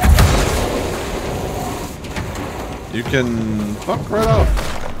 You can fuck right off.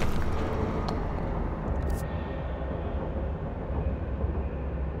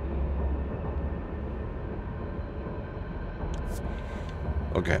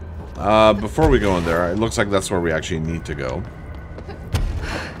 Okay. Before we go in there, it looks like that's where we actually need to go.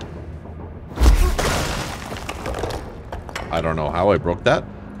 I don't know how I broke that,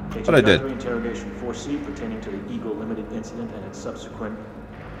 but I did. Interrogation 4C pertaining to the Eagle Limited incident and its subsequent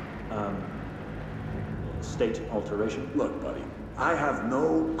state alteration. Look, buddy, I have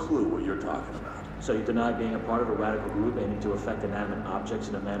no clue what you're talking about. So you deny being a part of a radical group aiming to affect inanimate objects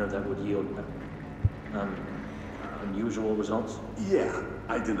in a manner that would yield unusual results? Yeah,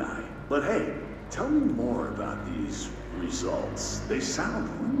 I deny. But hey, tell me more about these results. They sound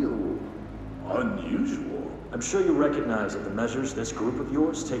real unusual. I'm sure you recognize that the measures this group of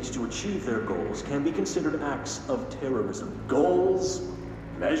yours takes to achieve their goals can be considered acts of terrorism. Goals?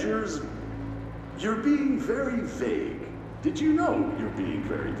 Measures? You're being very vague. Did you know you're being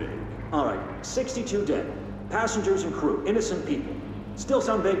very vague? All right, 62 dead. Passengers and crew, innocent people. Still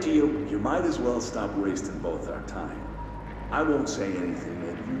sound vague to you? You might as well stop wasting both our time. I won't say anything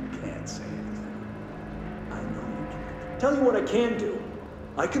and you can't say anything. I know you can't. Tell you what I can do.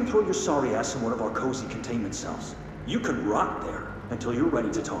 I can throw your sorry ass in one of our cozy containment cells. You can rot there until you're ready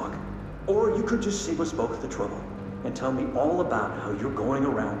to talk. Or you could just save us both the trouble and tell me all about how you're going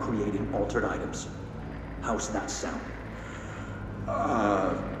around creating altered items. How's that sound?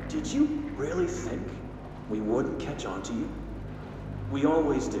 Did you really think we wouldn't catch on to you? We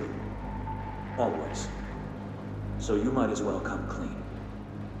always do. Always. So you might as well come clean.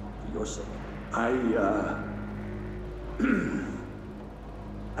 For your sake.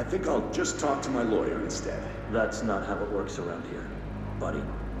 I think I'll just talk to my lawyer instead. That's not how it works around here, buddy.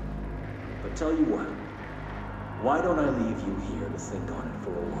 But tell you what, why don't I leave you here to think on it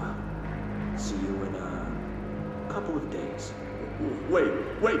for a while? See you in a couple of days. Wait!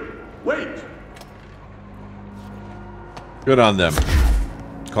 Good on them.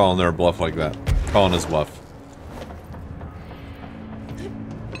 Calling their bluff like that. Calling his bluff.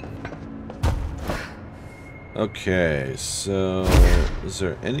 Okay, so is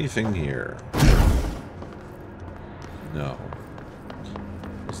there anything here? No.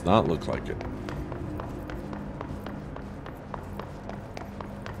 Does not look like it.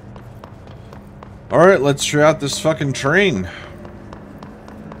 Alright, let's try out this fucking train.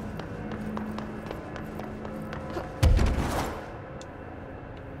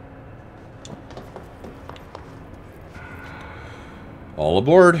 All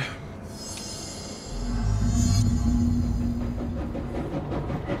aboard.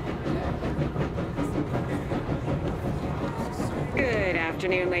 Good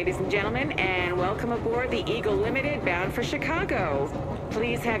afternoon, ladies and gentlemen, and welcome aboard the Eagle Limited bound for Chicago.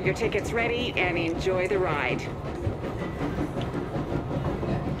 Please have your tickets ready and enjoy the ride.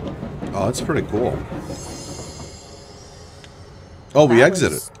 Oh, that's pretty cool. Oh, we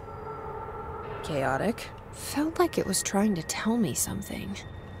exited. Chaotic. Felt like it was trying to tell me something.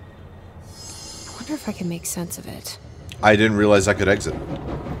 I wonder if I can make sense of it. I didn't realize I could exit.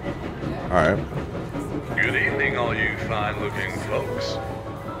 Alright. Good evening, all you fine-looking folks.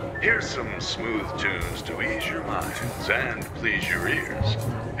 Here's some smooth tunes to ease your minds and please your ears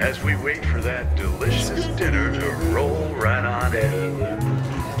as we wait for that delicious dinner to roll right on in.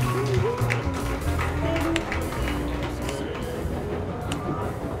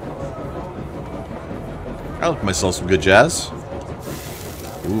 I left myself some good jazz.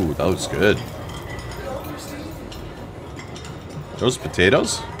 Ooh, that looks good. Those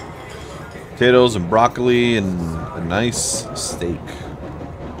potatoes? Potatoes and broccoli and a nice steak.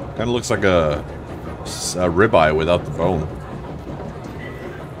 Kind of looks like a ribeye without the bone.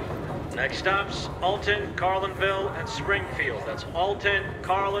 Next stops, Alton, Carlinville, and Springfield. That's Alton,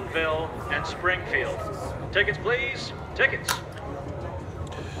 Carlinville, and Springfield. Tickets, please. Tickets.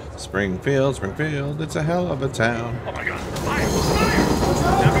 Springfield, it's a hell of a town. Oh my God! Fire!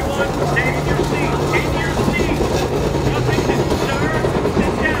 Fire! Everyone, stay in your seats. In your seats. Nothing to disturb.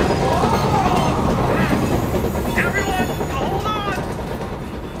 Sit down. Everyone, hold on.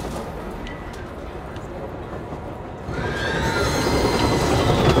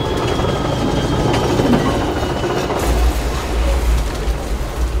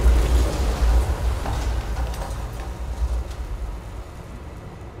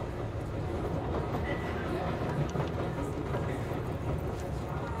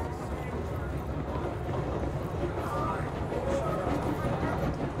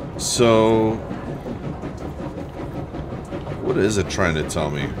 So, what is it trying to tell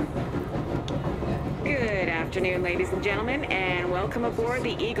me? Good afternoon, ladies and gentlemen, and welcome aboard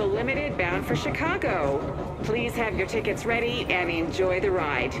the Eagle Limited bound for Chicago. Please have your tickets ready and enjoy the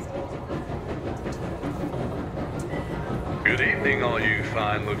ride. Good evening, all you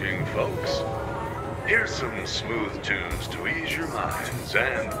fine-looking folks. Here's some smooth tunes to ease your minds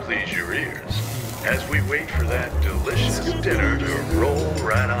and please your ears as we wait for that delicious dinner to roll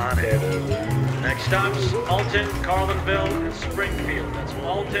right on in. Next stops, Alton, Carlinville, and Springfield. That's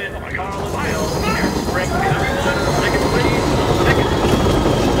Alton, Carlinville, and Springfield. Everyone, tickets, please. Tickets.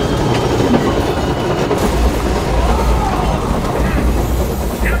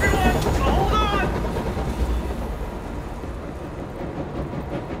 Everyone, hold on.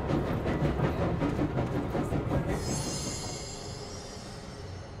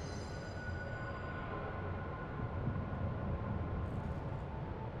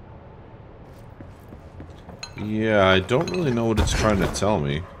 Yeah, I don't really know what it's trying to tell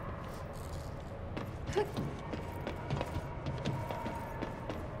me.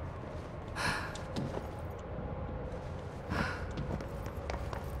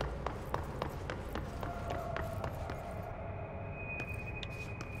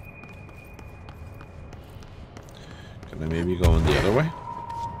 Can I maybe go in the other way?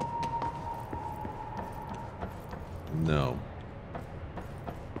 No.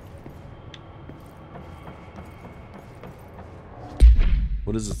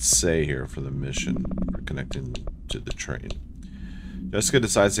 What does it say here for the mission for connecting to the train? Jessica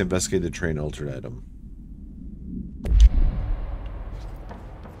decides to investigate the train altered item.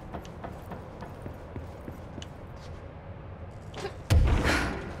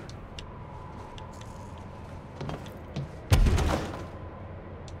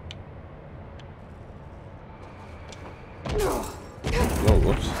 Oh,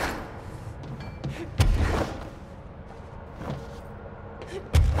 whoops.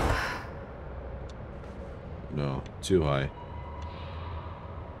 No, too high.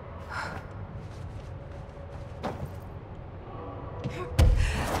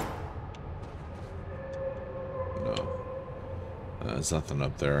 No. There's nothing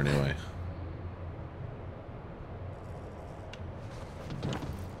up there anyway.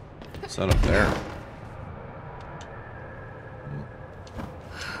 It's not up there.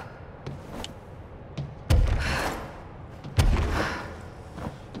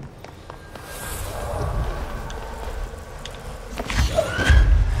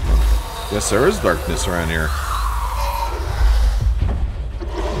 Guess there is darkness around here.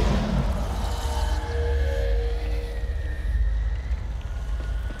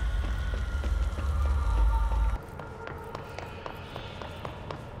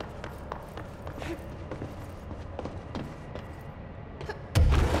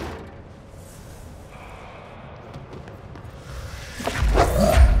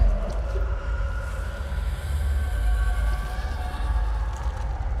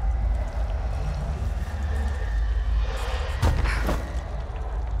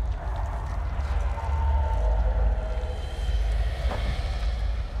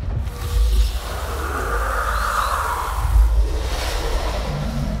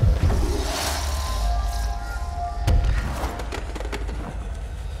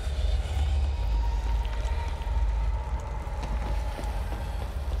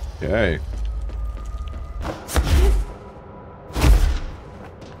 Okay.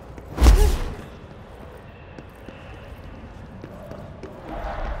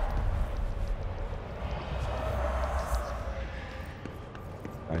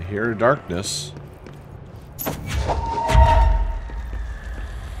 I hear darkness.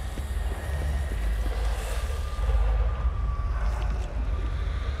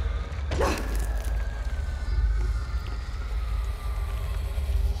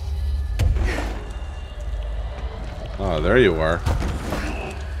 Oh, there you are.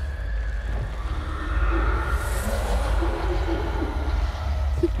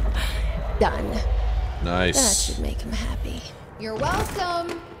 Done. Nice. That should make him happy. You're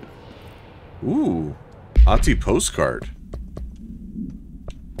welcome. Ooh. Ati postcard.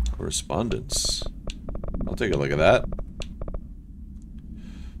 Correspondence. I'll take a look at that.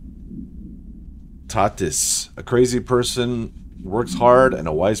 Tatis. A crazy person works hard and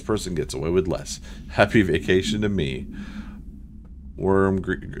a wise person gets away with less. Happy vacation to me. Worm,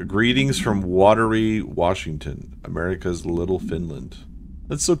 greetings from watery Washington, America's little Finland.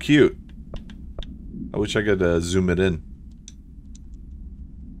 That's so cute. I wish I could zoom it in.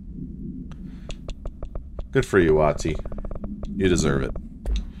 Good for you, Ati. You deserve it.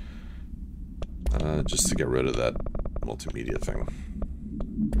 Just to get rid of that multimedia thing.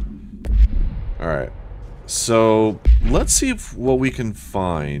 Alright. So, let's see what we can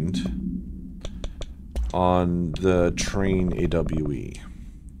find on the train AWE.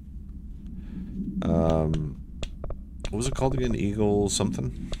 What was it called again? Eagle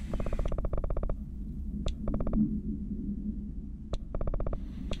something?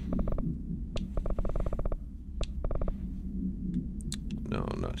 No,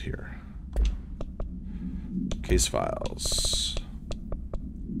 not here. Case files.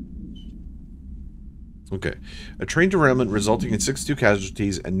 Okay. A train derailment resulting in 62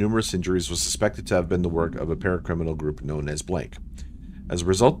 casualties and numerous injuries was suspected to have been the work of a paracriminal group known as Blank. As a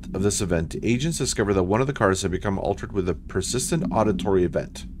result of this event, agents discovered that one of the cars had become altered with a persistent auditory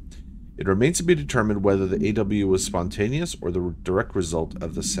event. It remains to be determined whether the AW was spontaneous or the direct result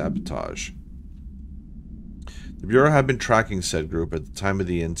of the sabotage. The Bureau had been tracking said group at the time of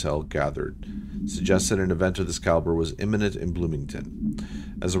the intel gathered, suggested an event of this caliber was imminent in Bloomington.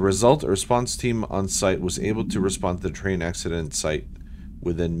 As a result, a response team on site was able to respond to the train accident site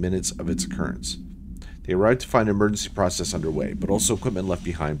within minutes of its occurrence. They arrived to find an emergency process underway, but also equipment left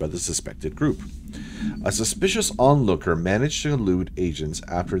behind by the suspected group. A suspicious onlooker managed to elude agents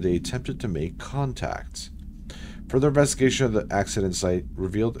after they attempted to make contact. Further investigation of the accident site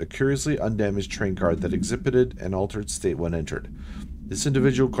revealed a curiously undamaged train car that exhibited an altered state when entered. This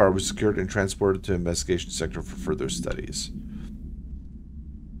individual car was secured and transported to the investigation sector for further studies.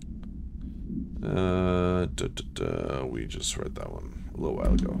 We just read that one a little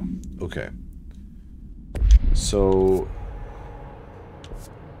while ago. Okay. So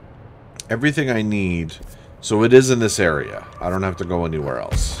everything I need. So it is in this area. I don't have to go anywhere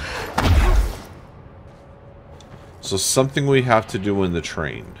else. So something we have to do in the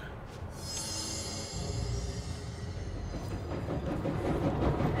train.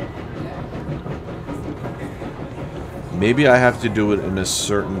 Maybe I have to do it in a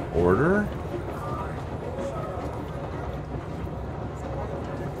certain order?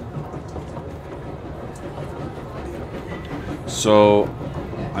 So,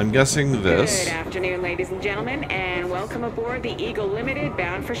 I'm guessing this. Good afternoon, ladies and gentlemen, and welcome aboard the Eagle Limited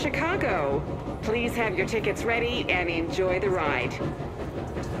bound for Chicago. Please have your tickets ready and enjoy the ride.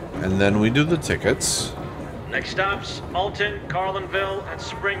 And then we do the tickets. Next stops, Alton, Carlinville, and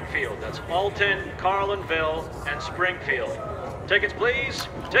Springfield. That's Alton, Carlinville, and Springfield. Tickets, please.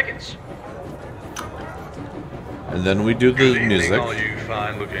 Tickets. And then we do the Good evening, music. all you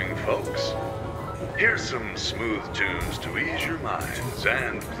fine-looking folks. Here's some smooth tunes to ease your minds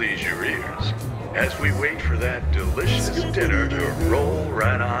and please your ears as we wait for that delicious dinner to roll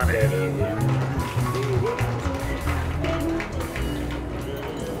right on in.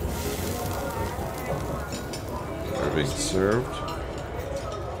 They're being served.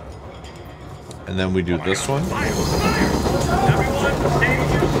 And then we do this one. Everyone, stay in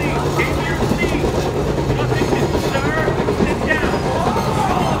your seats. Stay in your seats. Nothing to stir. Sit down.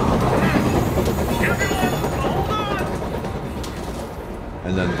 Everyone, hold on.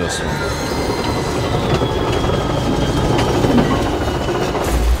 And then this one.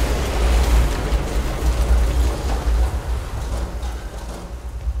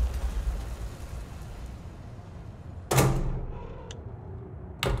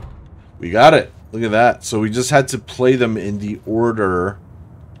 We got it. Look at that. So we just had to play them in the order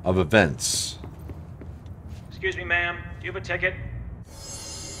of events. Excuse me, ma'am. Do you have a ticket?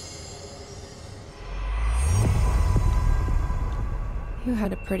 You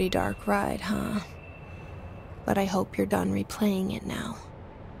had a pretty dark ride, huh? But I hope you're done replaying it now.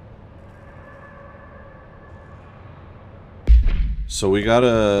 So we got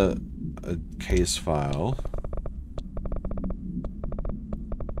a case file.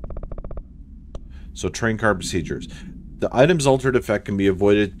 So train car procedures. The item's altered effect can be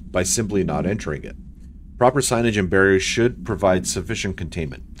avoided by simply not entering it. Proper signage and barriers should provide sufficient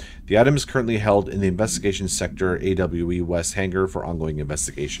containment. The item is currently held in the Investigation Sector AWE West hangar for ongoing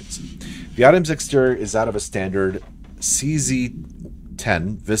investigations. The item's exterior is that of a standard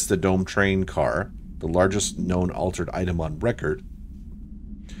CZ-10 Vista Dome train car, the largest known altered item on record.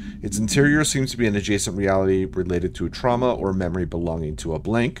 Its interior seems to be an adjacent reality related to a trauma or memory belonging to a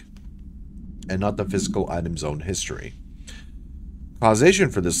blank, and not the physical item's own history. Causation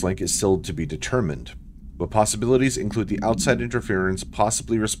for this link is still to be determined, but possibilities include the outside interference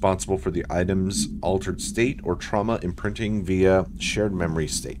possibly responsible for the item's altered state or trauma imprinting via shared memory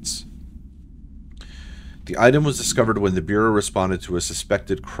states. The item was discovered when the Bureau responded to a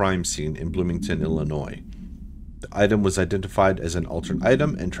suspected crime scene in Bloomington, Illinois. The item was identified as an altered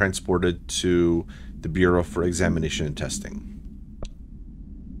item and transported to the Bureau for examination and testing.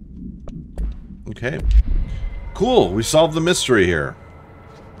 Okay. Cool. We solved the mystery here.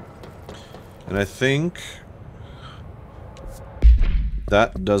 And I think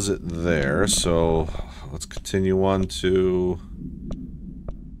that does it there. So let's continue on to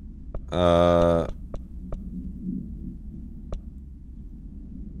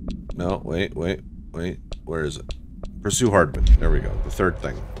no, wait. Where is it? Pursue Hartman. There we go. The third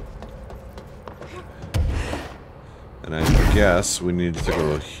thing. And I guess we need to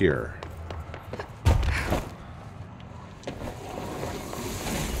go here.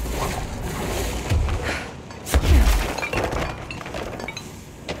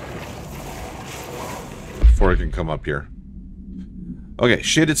 Before I can come up here. Okay,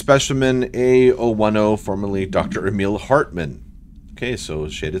 shaded specimen A010, formerly Dr. Emil Hartman. Okay, so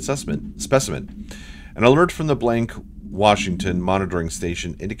shaded specimen. An alert from the blank Washington monitoring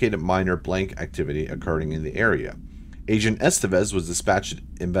station indicated minor blank activity occurring in the area. Agent Estevez was dispatched to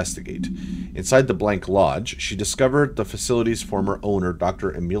investigate. Inside the blank lodge, she discovered the facility's former owner,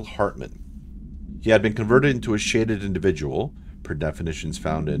 Dr. Emil Hartman. He had been converted into a shaded individual, per definitions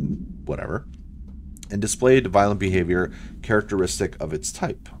found in whatever, and displayed violent behavior characteristic of its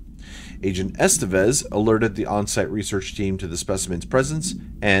type. Agent Estevez alerted the on-site research team to the specimen's presence,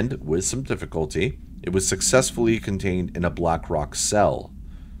 and, with some difficulty, it was successfully contained in a black rock cell.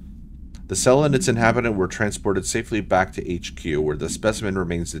 The cell and its inhabitant were transported safely back to HQ, where the specimen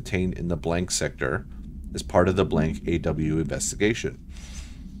remains detained in the blank sector as part of the blank AW investigation.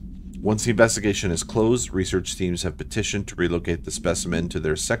 Once the investigation is closed, research teams have petitioned to relocate the specimen to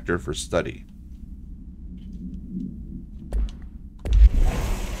their sector for study.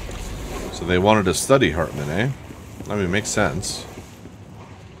 So they wanted to study Hartman, eh? I mean, it makes sense.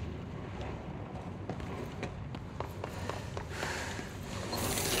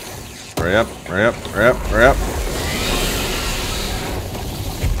 Hurry up, hurry up, hurry up, hurry up.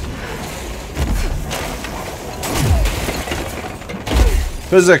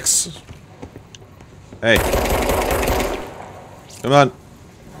 Physics! Hey. Come on.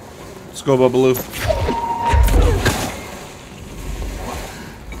 Let's go, Bubbaloo.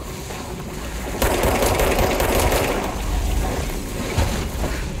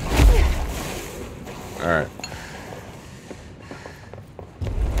 Alright.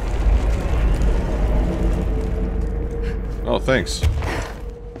 Oh, thanks.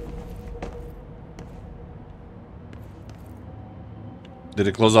 Did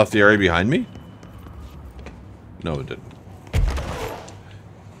it close off the area behind me? No, it didn't.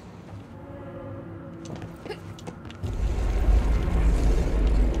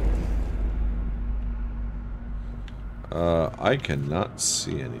 I cannot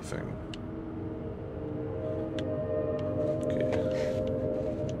see anything. Okay.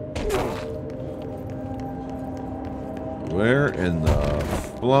 Where in the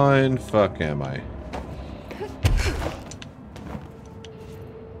flying fuck am I?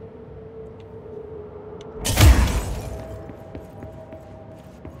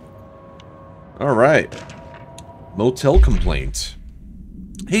 Alright. Motel complaint.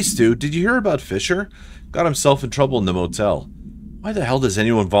 Hey Stu, did you hear about Fisher? Got himself in trouble in the motel. Why the hell does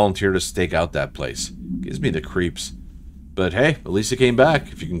anyone volunteer to stake out that place? Gives me the creeps. But hey, at least he came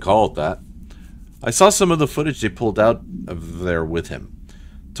back, if you can call it that. I saw some of the footage they pulled out of there with him.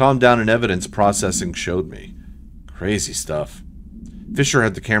 Tom down in evidence processing showed me. Crazy stuff. Fisher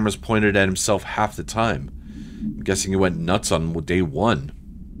had the cameras pointed at himself half the time. I'm guessing he went nuts on day one.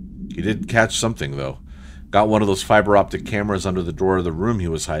 He did catch something, though. Got one of those fiber optic cameras under the door of the room he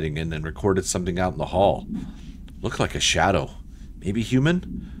was hiding in and recorded something out in the hall. Looked like a shadow. Maybe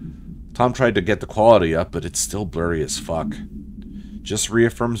human? Tom tried to get the quality up, but it's still blurry as fuck. Just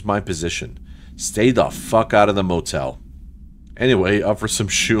reaffirms my position. Stay the fuck out of the motel. Anyway, up for some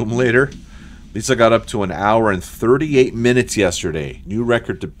shoom later. Lisa got up to 1 hour and 38 minutes yesterday. New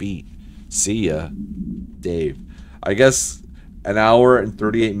record to beat. See ya, Dave. I guess 1 hour and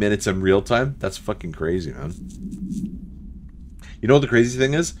 38 minutes in real time? That's fucking crazy, man. You know what the crazy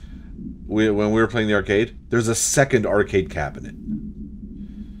thing is? When we were playing the arcade, there's a second arcade cabinet.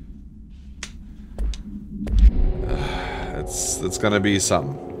 That's gonna be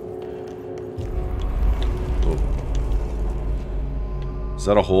something. Oh. Is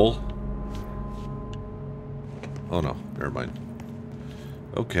that a hole? Oh no, never mind.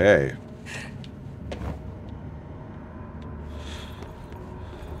 Okay.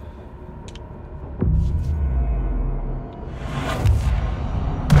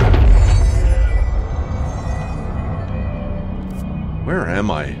 Where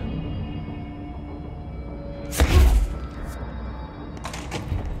am I?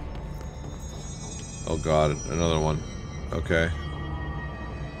 Oh god, another one. Okay.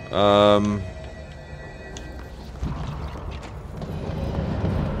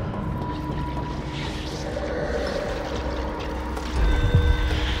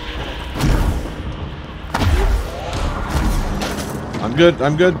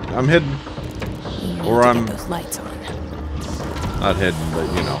 I'm good, I'm hidden. Or I'm... Get those lights on. Not hidden, but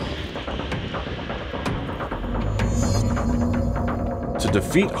you know. To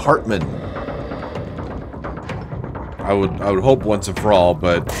defeat Hartman. I would hope once and for all,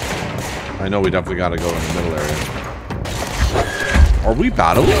 but I know we definitely gotta go in the middle area. Are we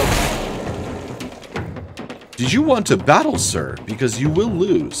battling? Did you want to battle, sir? Because you will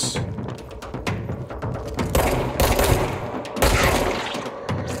lose.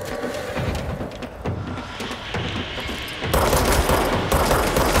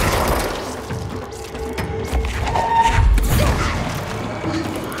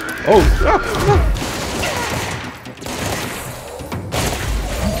 Oh!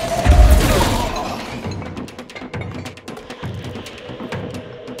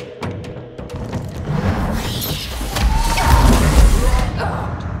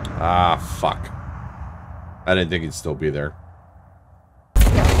 Ah, fuck. I didn't think he'd still be there.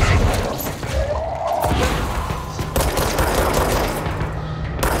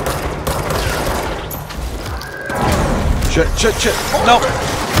 Shit, shit, shit! No!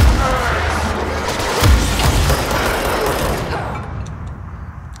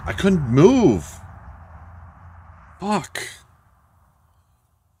 I couldn't move. Fuck.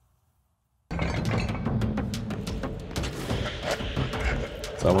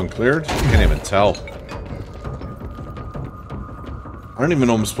 Is that one cleared? I can't even tell. I don't even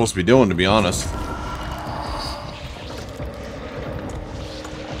know what I'm supposed to be doing, to be honest.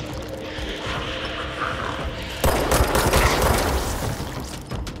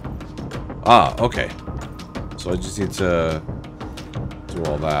 Ah, okay. So I just need to do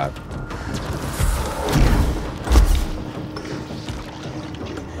all that.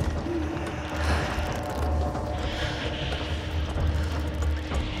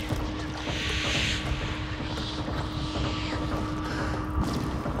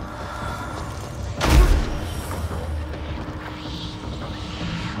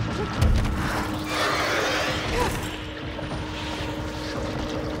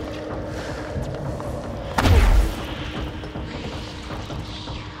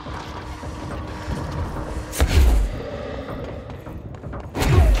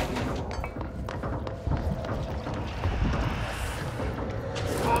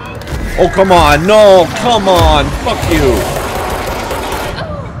 Oh, come on. No, come on. Fuck you.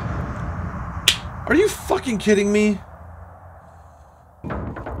 Are you fucking kidding me?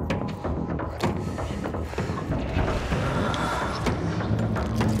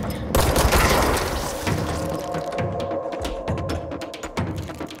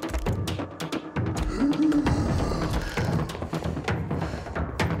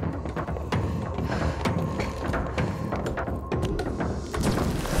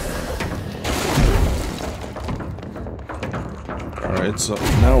 Alright, so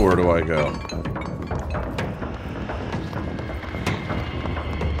now where do I go?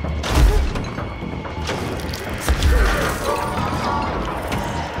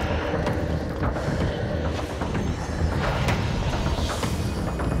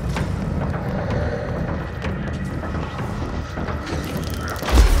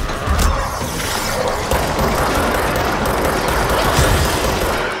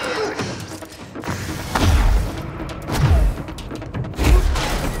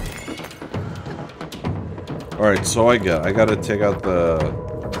 Alright, so I gotta take out the...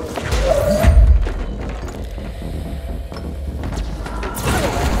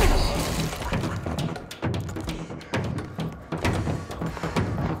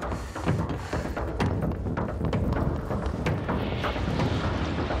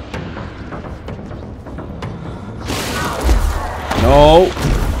 No!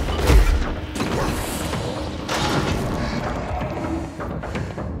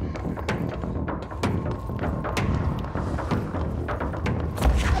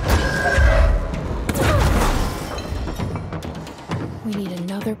 We need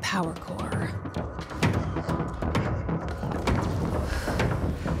another power core.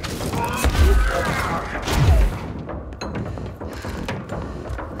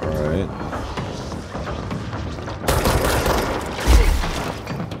 Alright.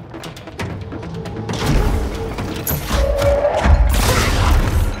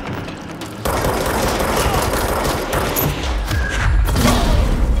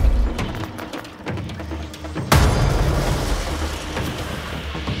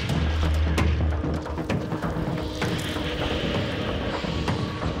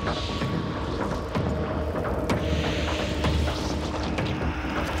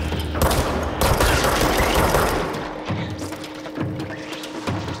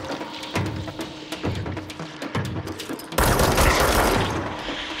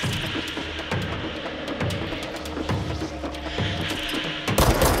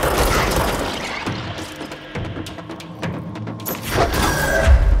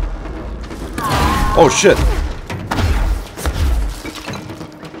 Oh shit!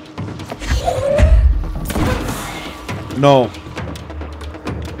 No.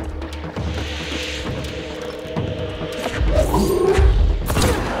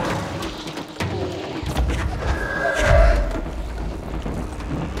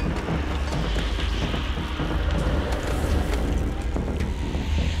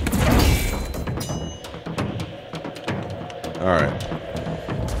 Alright.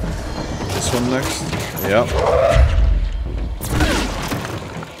 This one next? Yep.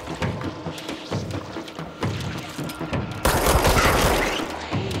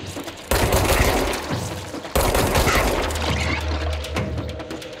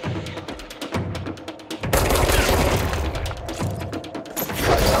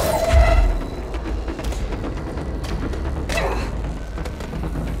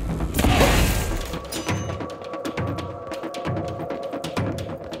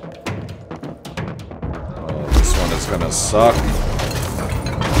 Gonna suck.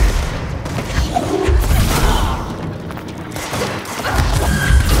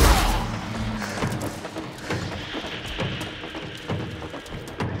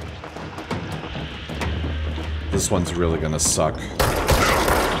 this one's really gonna suck.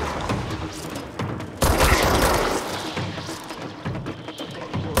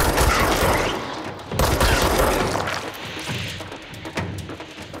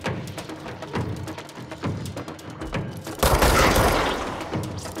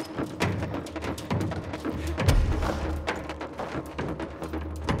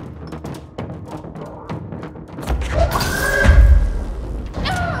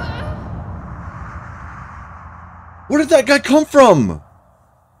 Where did that guy come from?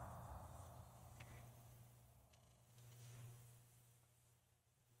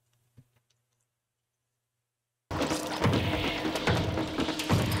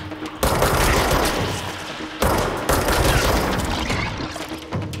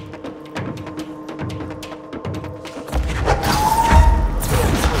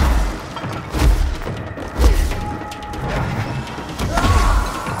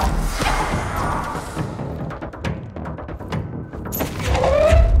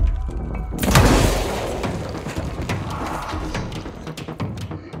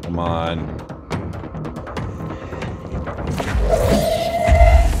 Come on.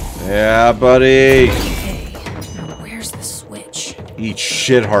 Yeah, buddy. Okay, now where's the switch? Eat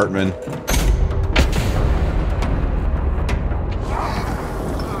shit, Hartman.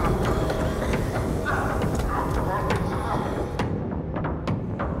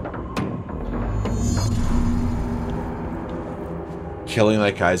 Killing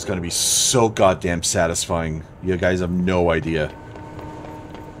that guy is going to be so goddamn satisfying. You guys have no idea.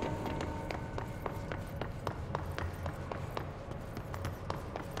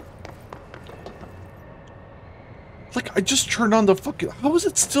 Like, I just turned on the fucking... How is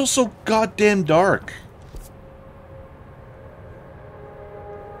it still so goddamn dark?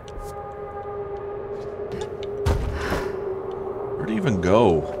 Where'd he even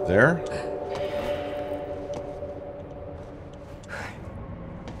go? There?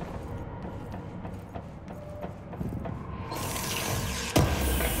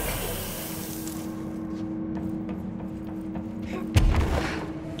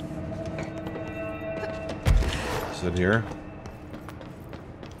 Is it here?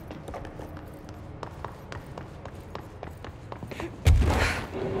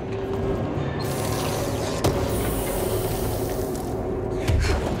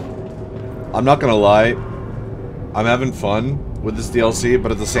 I'm not gonna lie, I'm having fun with this DLC,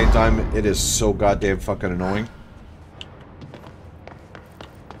 but at the same time, it is so goddamn fucking annoying.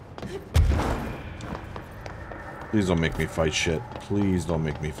 Please don't make me fight shit. Please don't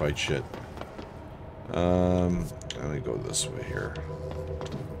make me fight shit. I'm gonna go this way here.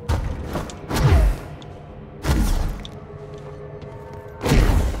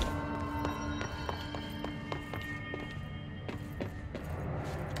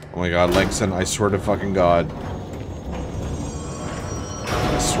 Oh my god, Langston, I swear to fucking god.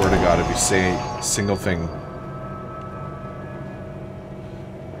 I swear to god, if you say a single thing.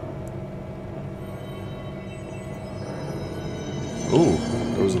 Ooh,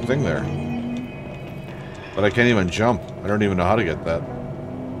 there was a thing there. But I can't even jump. I don't even know how to get that.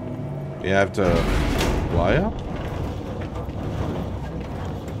 You have to fly up?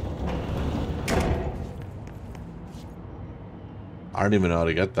 I don't even know how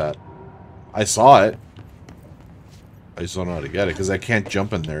to get that. I saw it. I just don't know how to get it, because I can't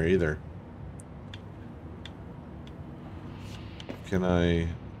jump in there either. Can I...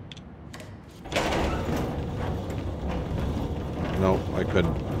 No, I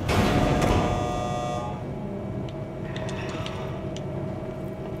couldn't.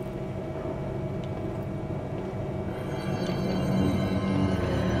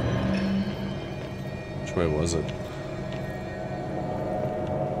 Which way was it?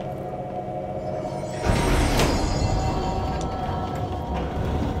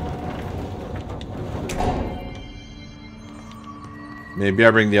 Maybe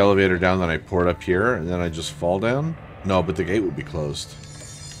I bring the elevator down, then I pour it up here, and then I just fall down? No, but the gate would be closed.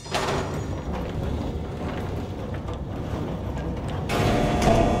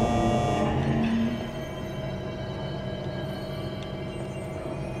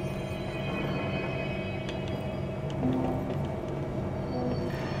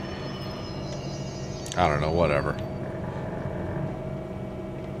 I don't know, whatever.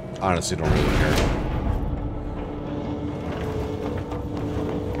 Honestly, don't really care.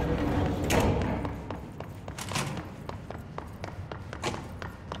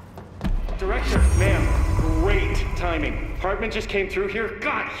 Director, ma'am, great timing. Hartman just came through here.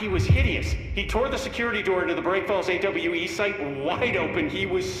 God, he was hideous. He tore the security door into the Bright Falls AWE site wide open. He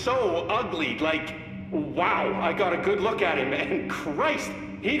was so ugly, like, wow. I got a good look at him, and Christ,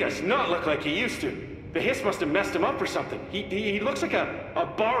 he does not look like he used to. The hiss must have messed him up or something. He looks like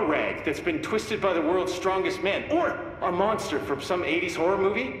a bar rag that's been twisted by the world's strongest man. Or a monster from some 80s horror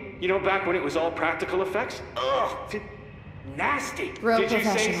movie. You know, back when it was all practical effects? Ugh! Nasty! Real Did you say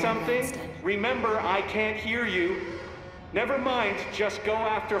professional, something? Winston. Remember, I can't hear you. Never mind, just go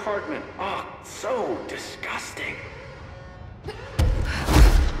after Hartman. Oh, so disgusting.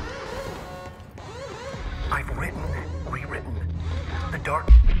 I've written, rewritten. The dark...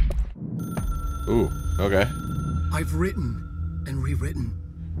 Ooh, okay. I've written and rewritten.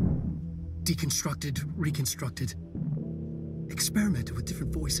 Deconstructed, reconstructed. Experimented with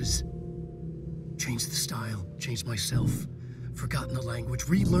different voices. Changed the style, changed myself. Forgotten the language,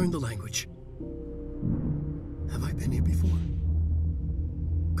 relearned the language. Have I been here before?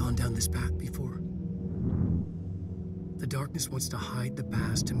 Gone down this path before? The darkness wants to hide the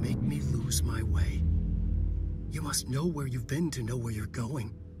past to make me lose my way. You must know where you've been to know where you're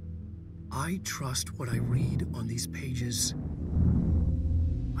going. I trust what I read on these pages.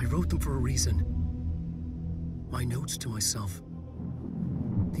 I wrote them for a reason. My notes to myself.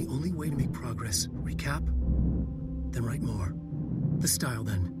 The only way to make progress, recap, then write more. The style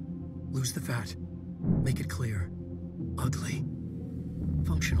then. Lose the fat. Make it clear. Ugly.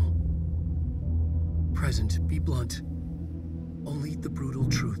 Functional. Present, be blunt. Only the brutal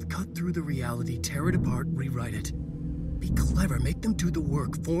truth. Cut through the reality, tear it apart, rewrite it. Be clever, make them do the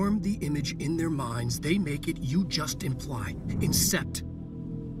work. Form the image in their minds. They make it, you just imply. Incept.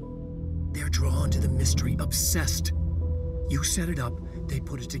 They're drawn to the mystery, obsessed. You set it up, they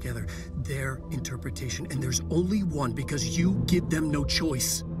put it together. Their interpretation, and there's only one because you give them no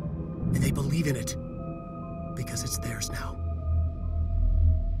choice. And they believe in it. Because it's theirs now.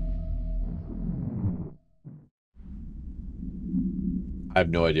 I have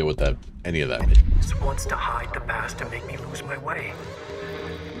no idea what any of that means. Wants to hide the past and make me lose my way.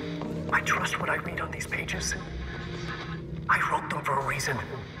 I trust what I read on these pages. I wrote them for a reason.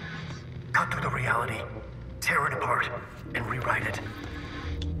 Cut through the reality, tear it apart, and rewrite it.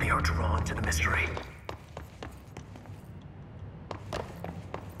 They are drawn to the mystery.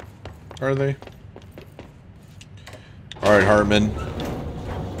 Are they? Alright, Hartman.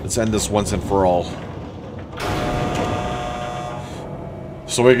 Let's end this once and for all.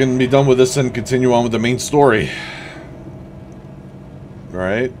 So we can be done with this and continue on with the main story.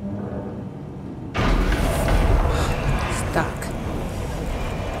 Alright. Stuck.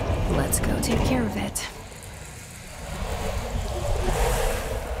 Let's go take care of it.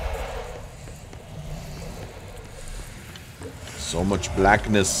 So much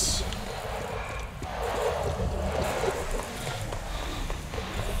blackness.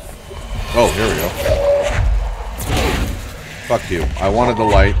 Oh, here we go. Fuck you. I wanted the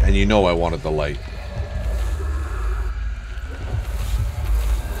light, and you know I wanted the light.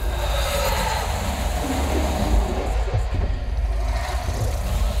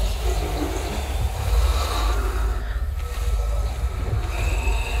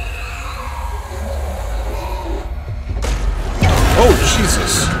 Oh,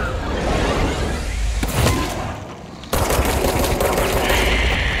 Jesus.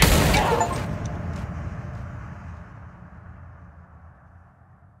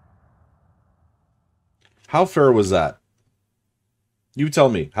 How fair was that? You tell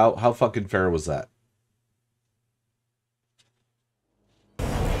me. How fucking fair was that?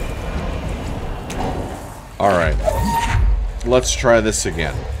 Alright. Let's try this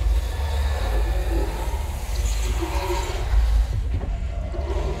again.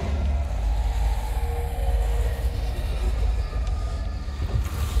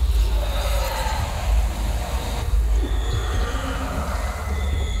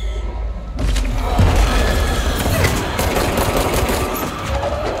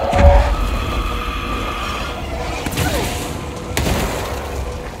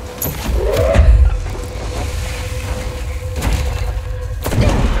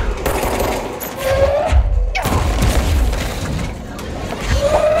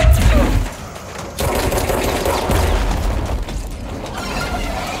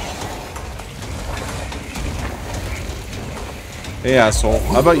 Hey, asshole.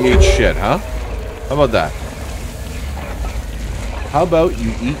 How about you eat shit, huh? How about that? How about you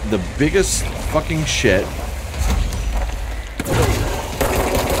eat the biggest fucking shit?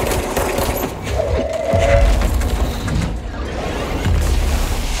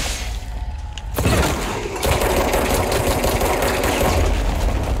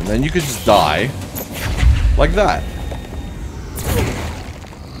 And then you could just die. Like that.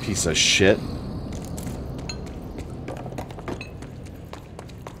 Piece of shit.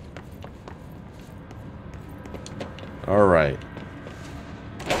 Alright.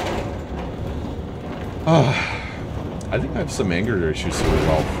 I think I have some anger issues to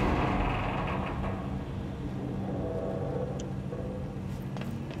resolve.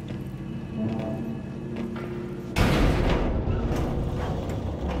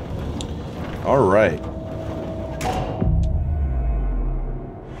 All right.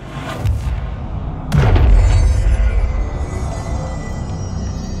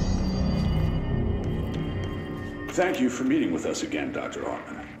 Thank you for meeting with us again, Dr.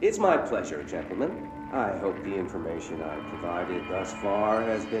 Hartman. It's my pleasure, gentlemen. I hope the information I provided thus far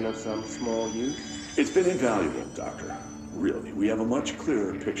has been of some small use. It's been invaluable, Doctor. Really, we have a much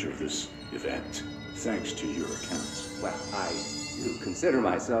clearer picture of this event, thanks to your accounts. Well, I do consider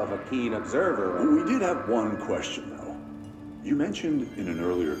myself a keen observer. We did have one question, though. You mentioned in an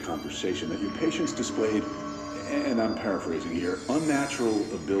earlier conversation that your patients displayed, and I'm paraphrasing here, unnatural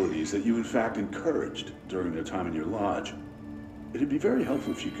abilities that you in fact encouraged during their time in your lodge. It'd be very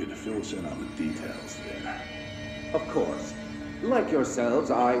helpful if you could fill us in on the details there. Of course. Like yourselves,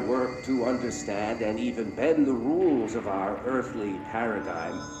 I work to understand and even bend the rules of our earthly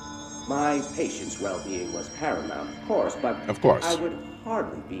paradigm. My patient's well-being was paramount, of course, but I would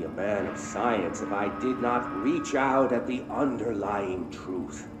hardly be a man of science if I did not reach out at the underlying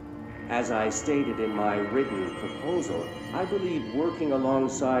truth. As I stated in my written proposal, I believe working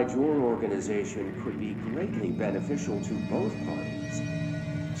alongside your organization could be greatly beneficial to both parties.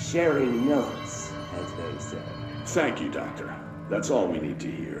 Sharing notes, as they say. Thank you, Doctor. That's all we need to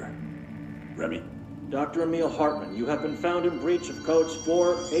hear. Remy? Dr. Emil Hartman, you have been found in breach of Codes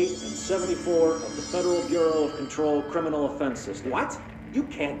 4, 8, and 74 of the Federal Bureau of Control Criminal Offense System. What? You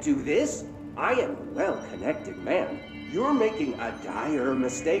can't do this. I am a well-connected man. You're making a dire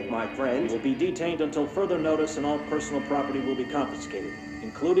mistake, my friend. You will be detained until further notice and all personal property will be confiscated,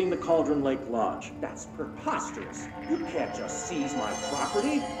 including the Cauldron Lake Lodge. That's preposterous. You can't just seize my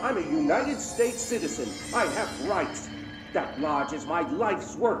property. I'm a United States citizen. I have rights. That lodge is my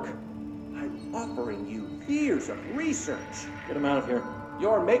life's work. I'm offering you years of research. Get him out of here.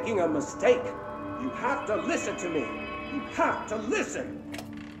 You're making a mistake. You have to listen to me. You have to listen.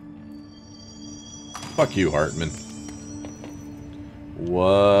 Fuck you, Hartman.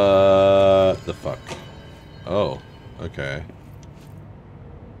 What the fuck? Oh, okay.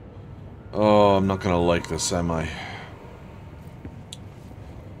 Oh, I'm not gonna like this, am I?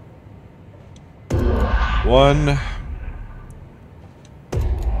 1,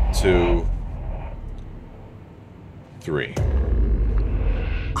 2, 3.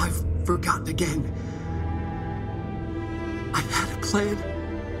 I've forgotten again. I had a plan.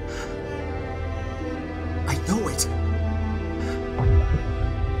 I know it.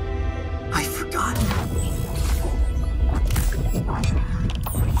 I've forgotten.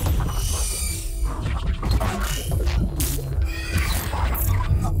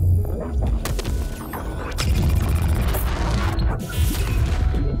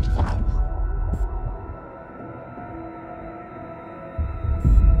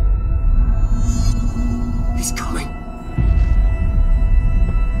 He's coming.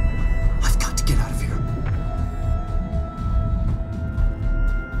 I've got to get out of here.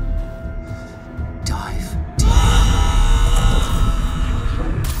 Dive deep.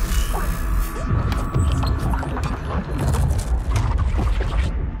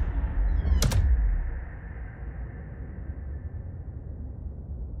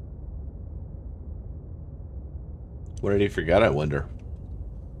 What did he forget, I wonder?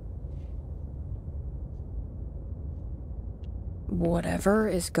 Whatever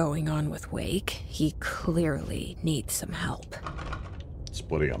is going on with Wake, he clearly needs some help. It's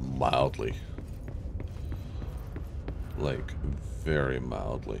putting it mildly. Like, very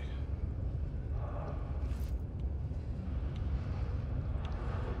mildly.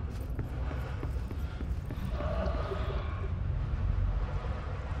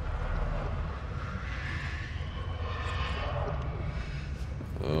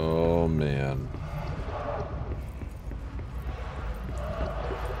 Oh, man.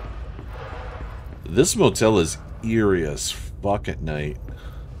 This motel is eerie as fuck at night.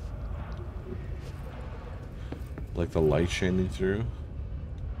 Like the light shining through.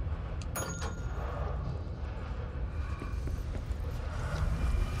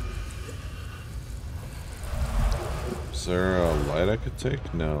 Is there a light I could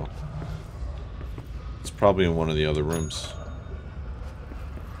take? No. It's probably in one of the other rooms.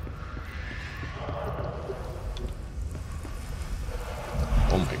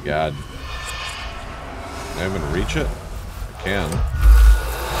 Oh my god. Can I even reach it? I can.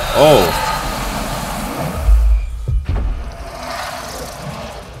 Oh!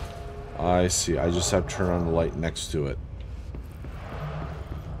 I see. I just have to turn on the light next to it.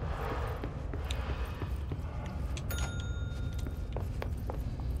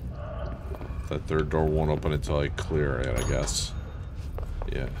 That third door won't open until I clear it, I guess.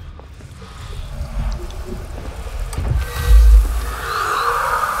 Yeah.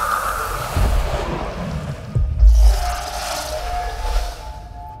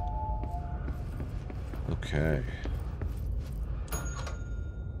 Okay.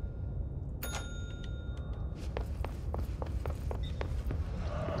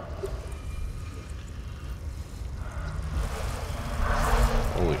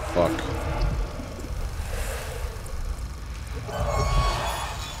 Holy fuck.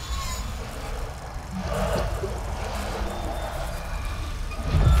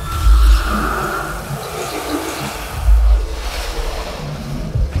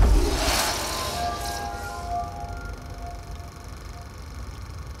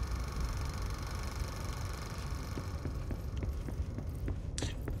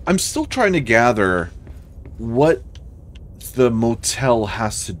 I'm still trying to gather what the motel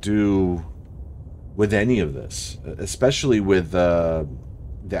has to do with any of this, especially with the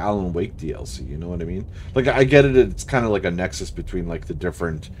Alan Wake DLC, you know what I mean? Like, I get it, it's kind of like a nexus between, like, the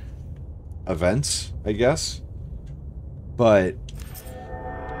different events, I guess. But,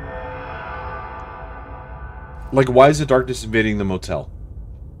 like, why is the darkness invading the motel?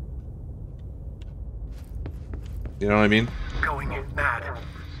 You know what I mean? Going mad.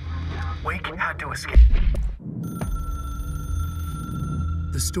 Wake had to escape.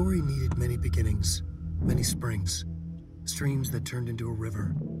 The story needed many beginnings, many springs. Streams that turned into a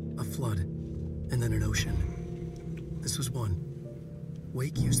river, a flood, and then an ocean. This was one.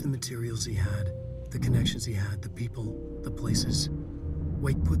 Wake used the materials he had, the connections he had, the people, the places.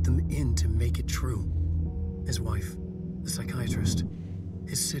 Wake put them in to make it true. His wife, the psychiatrist,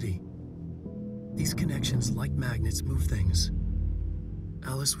 his city. These connections, like magnets, move things.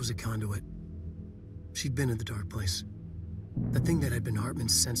 Alice was a conduit. She'd been in the dark place. The thing that had been Hartman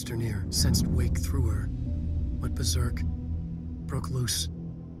sensed her near, sensed Wake through her. Went berserk, broke loose.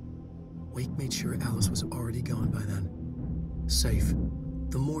 Wake made sure Alice was already gone by then. Safe.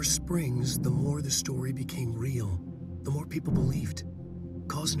 The more springs, the more the story became real. The more people believed.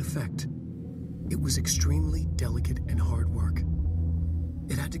 Cause and effect. It was extremely delicate and hard work.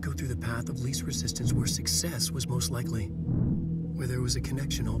 It had to go through the path of least resistance where success was most likely. Where there was a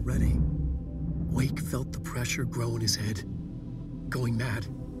connection already. Wake felt the pressure grow in his head. Going mad.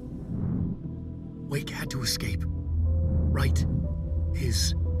 Wake had to escape. Right.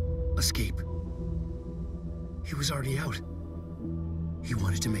 His escape. He was already out. He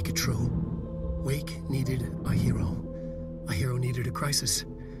wanted to make it true. Wake needed a hero. A hero needed a crisis.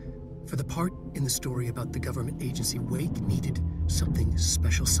 For the part in the story about the government agency, Wake needed something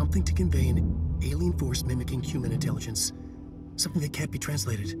special, something to convey an alien force mimicking human intelligence. Something that can't be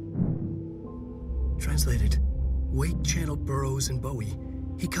translated. Translated. Wake channeled Burroughs and Bowie.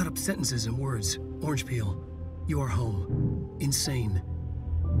 He cut up sentences and words. Orange peel. You are home. Insane.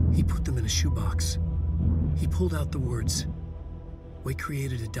 He put them in a shoebox. He pulled out the words. Wake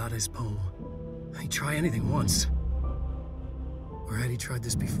created a Dadaist poem. He'd try anything once. Or had he tried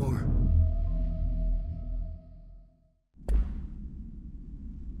this before?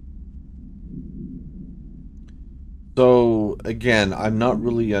 So, again, I'm not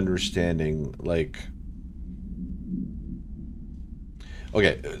really understanding, like...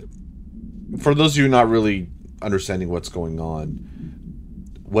 Okay, for those of you not really understanding what's going on,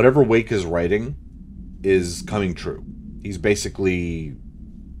 whatever Wake is writing is coming true. He's basically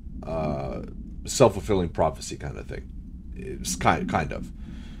self-fulfilling prophecy kind of thing. It's kind of.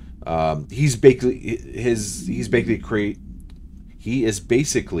 He is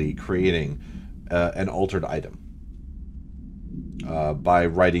basically creating an altered item by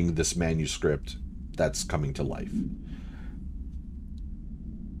writing this manuscript that's coming to life.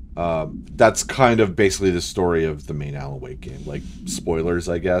 That's kind of basically the story of the main Alan Wake game. Like, spoilers,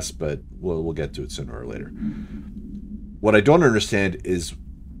 I guess, but we'll get to it sooner or later. What I don't understand is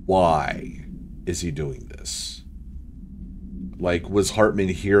why is he doing this? Like, was Hartman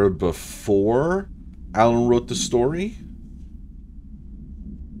here before Alan wrote the story?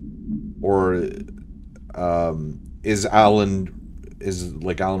 Or is Alan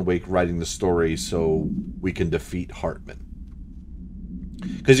Wake writing the story so we can defeat Hartman?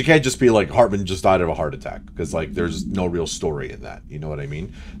 Because you can't just be like, Hartman just died of a heart attack. Because, like, there's no real story in that. You know what I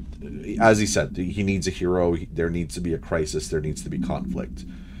mean? As he said, he needs a hero. There needs to be a crisis. There needs to be conflict.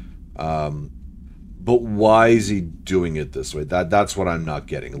 But why is he doing it this way? That's what I'm not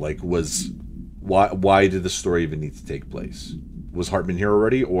getting. Like, why did the story even need to take place? Was Hartman here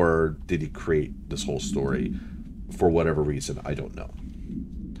already? Or did he create this whole story for whatever reason? I don't know.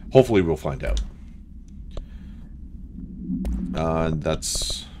 Hopefully we'll find out.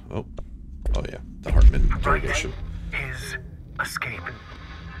 That's... Oh. Oh yeah, the Hartman interrogation. His escape.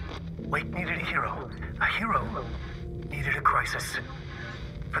 Wake needed a hero. A hero needed a crisis.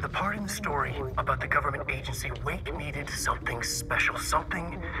 For the part in the story about the government agency, Wake needed something special.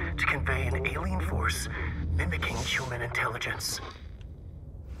 Something to convey an alien force mimicking human intelligence.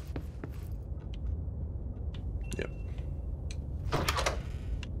 Yep.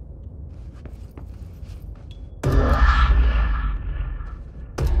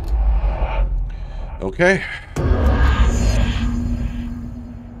 Okay.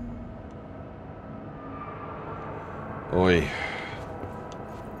 Oi.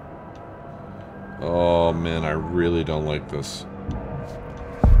 Oh man, I really don't like this.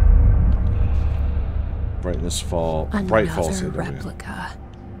 Brightness fall. Bright falls. Another replica.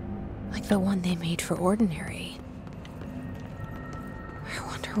 Like the one they made for Ordinary. I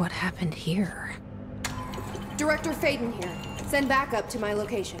wonder what happened here. Director Faden here. Send backup to my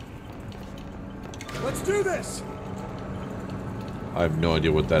location. Let's do this! I have no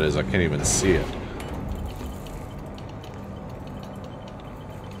idea what that is. I can't even see it.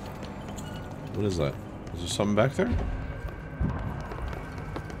 What is that? Is there something back there?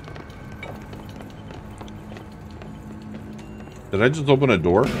 Did I just open a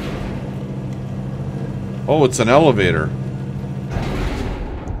door? Oh, it's an elevator.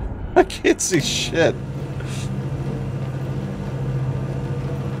 I can't see shit.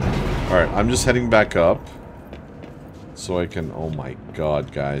 Alright, I'm just heading back up. So I can... Oh my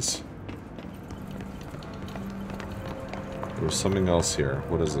god, guys. There's something else here.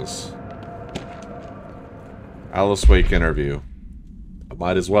 What is this? Alice Wake interview. I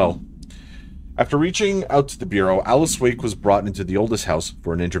might as well. After reaching out to the Bureau, Alice Wake was brought into the oldest house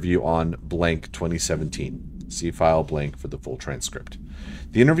for an interview on blank 2017. See file blank for the full transcript.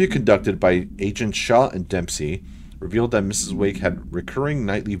 The interview conducted by Agents Shaw and Dempsey revealed that Mrs. Wake had recurring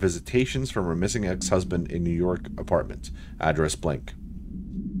nightly visitations from her missing ex-husband in New York apartment. Address blank.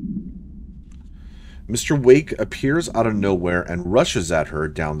 Mr. Wake appears out of nowhere and rushes at her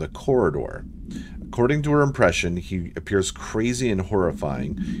down the corridor. According to her impression, he appears crazy and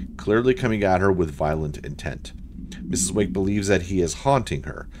horrifying, clearly coming at her with violent intent. Mrs. Wake believes that he is haunting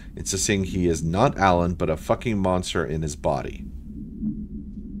her, insisting he is not Alan, but a fucking monster in his body.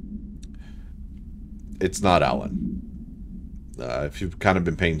 It's not Alan. If you've kind of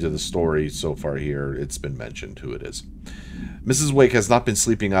been paying to the story so far here, it's been mentioned who it is. Mrs. Wake has not been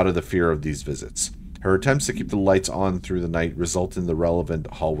sleeping out of the fear of these visits. Her attempts to keep the lights on through the night result in the relevant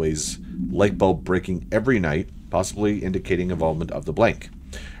hallway's light bulb breaking every night, possibly indicating involvement of the blank.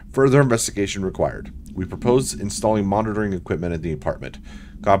 Further investigation required. We propose installing monitoring equipment in the apartment.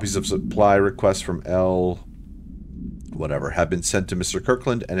 Copies of supply requests from whatever have been sent to Mr.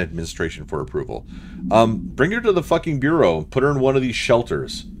 Kirkland and administration for approval. Bring her to the fucking bureau. Put her in one of these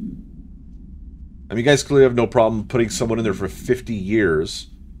shelters. I mean, you guys clearly have no problem putting someone in there for 50 years.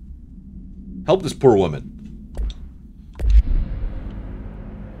 Help this poor woman.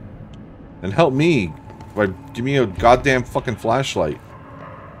 And help me by give me a goddamn fucking flashlight.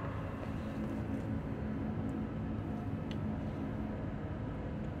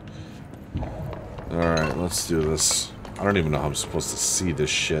 Alright, let's do this. I don't even know how I'm supposed to see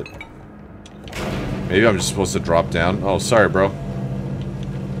this shit. Maybe I'm just supposed to drop down. Oh, sorry, bro.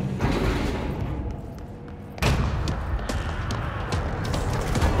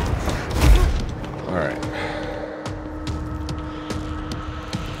 Alright.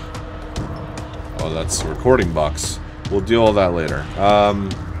 Oh, that's a recording box. We'll deal with that later.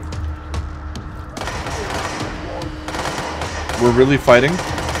 We're really fighting?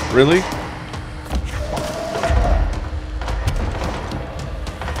 Really?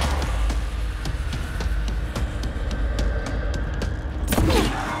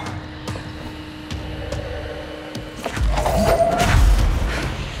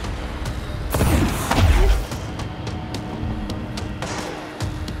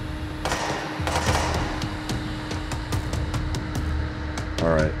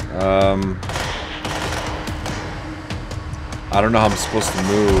 I don't know how I'm supposed to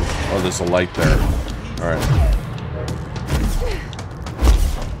move. Oh, there's a light there. Alright.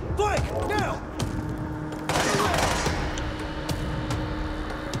 Blake, now!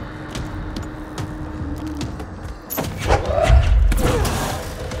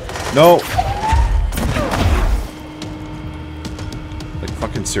 No! Like,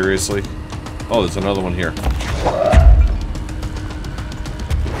 fucking seriously? Oh, there's another one here.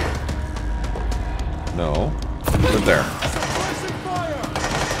 No. Right there.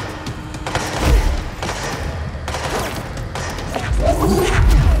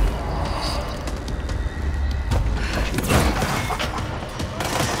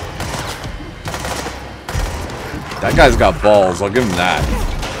 That guy's got balls. I'll give him that.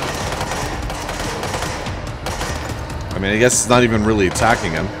 I mean, I guess it's not even really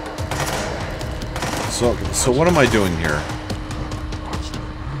attacking him. So what am I doing here?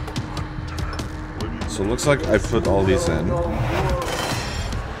 So it looks like I put all these in.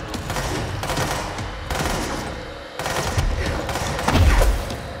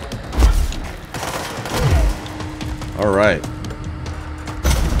 All right.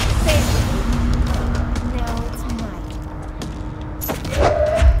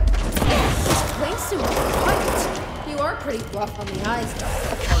 Way too bright. You are pretty rough on the eyes, though.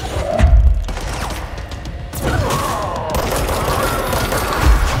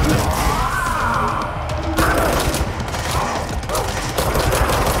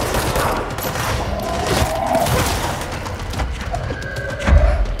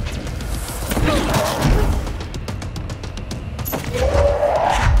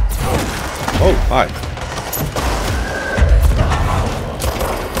 Oh, hi.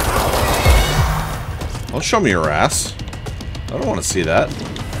 Don't show me your ass. I don't want to see that.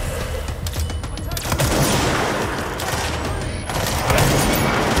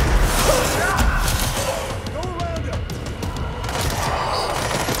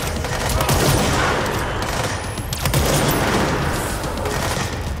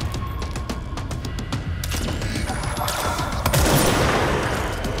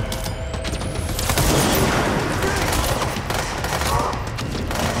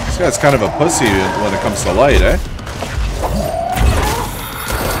 This guy's kind of a pussy when it comes to light, eh?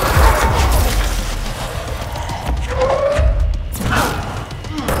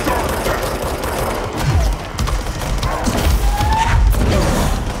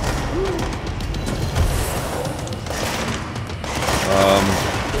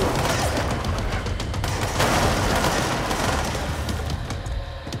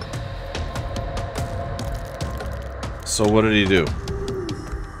 So what did he do?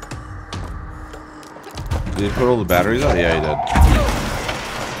 Did he put all the batteries out? Yeah, he did.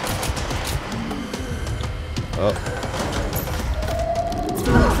 Oh.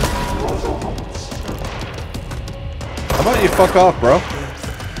 How about you fuck off, bro?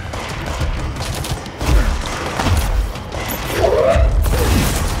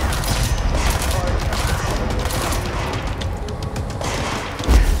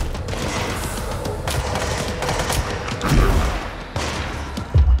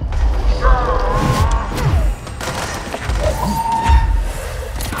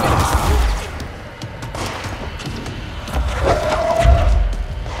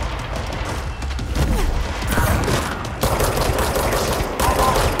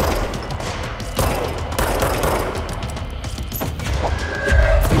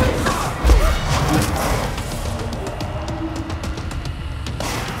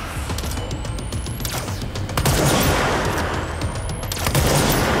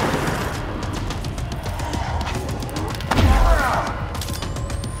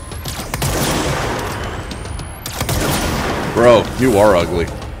 Bro, you are ugly.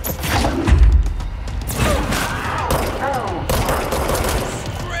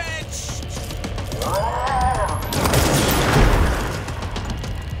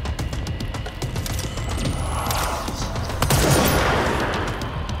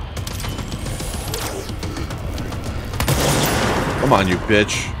 Come on, you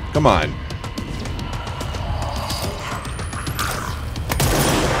bitch. Come on.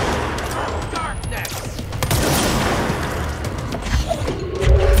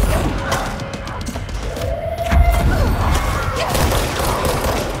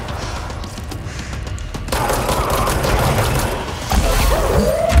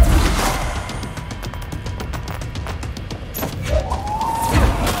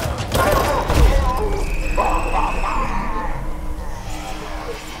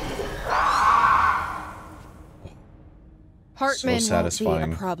 Hartman So satisfying.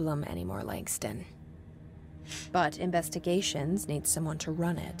 won't be a problem anymore, Langston. But investigations need someone to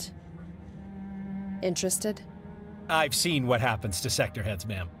run it. Interested? I've seen what happens to sector heads,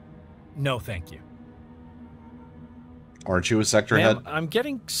 ma'am. No, thank you. Aren't you a sector Ma'am, head? I'm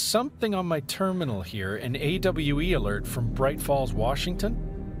getting something on my terminal here, an AWE alert from Bright Falls,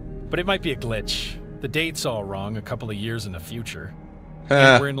 Washington. But it might be a glitch. The date's all wrong, a couple of years in the future.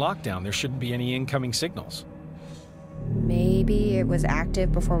 And we're in lockdown. There shouldn't be any incoming signals. Maybe it was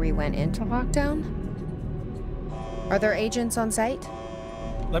active before we went into lockdown? Are there agents on site?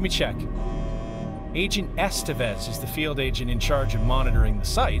 Let me check. Agent Estevez is the field agent in charge of monitoring the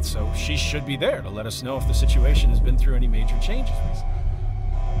site, so she should be there to let us know if the situation has been through any major changes recently.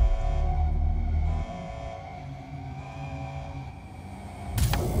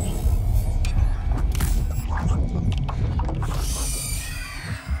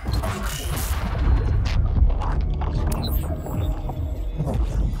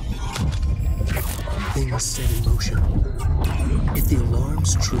 must set in motion. If the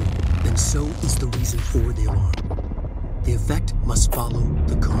alarm's true, then so is the reason for the alarm. The effect must follow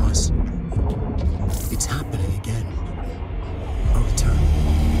the cause. It's happening again. A return.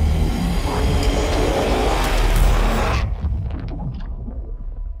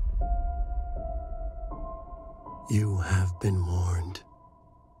 You have been warned.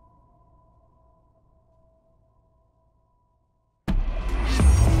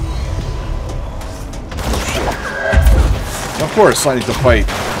 Of course, I need to fight.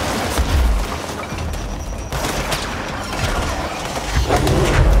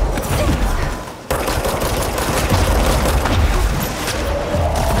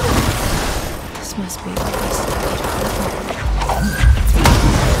 This must be where they studied Hartman. Treated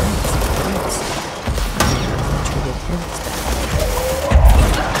him as bad.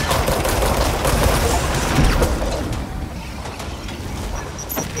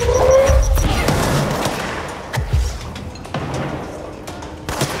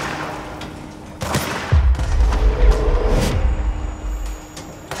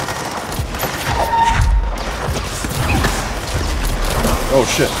 Oh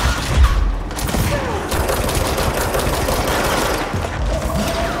shit.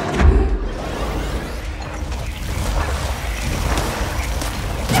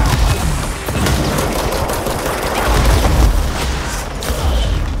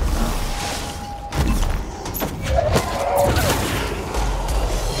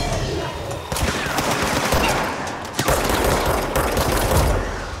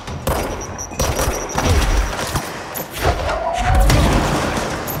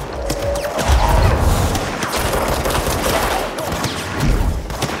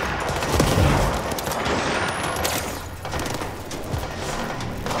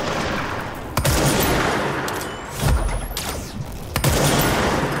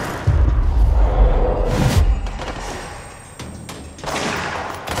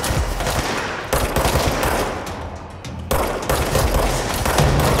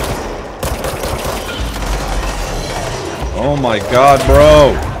 Oh my god,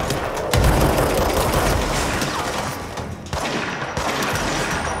 bro!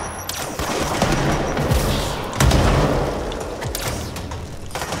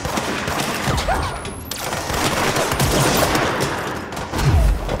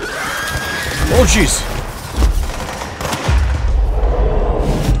 Oh jeez!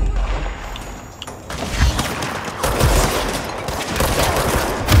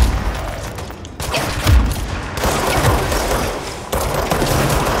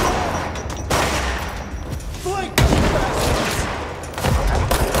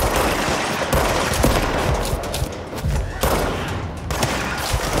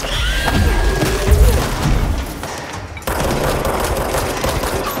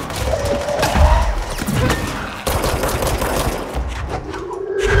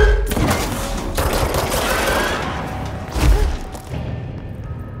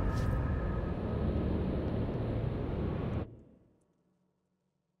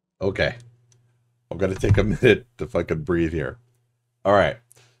 Okay. I'm gonna take a minute to fucking breathe here. Alright.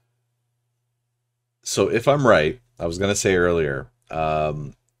 So if I'm right, I was gonna say earlier,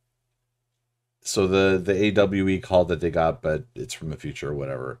 so the AWE call that they got, but it's from the future or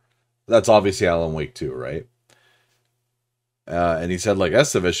whatever. That's obviously Alan Wake 2, right? And he said like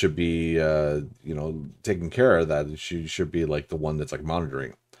Estevez should be you know, taking care of that. She should be like the one that's like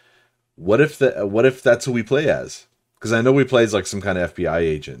monitoring. What if that's who we play as? Because I know we play as like some kind of FBI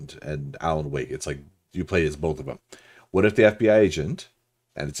agent and Alan Wake. It's like you play as both of them. What if the FBI agent,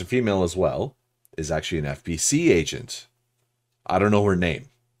 and it's a female as well, is actually an FBC agent? I don't know her name.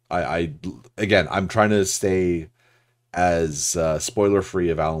 Again, I'm trying to stay as spoiler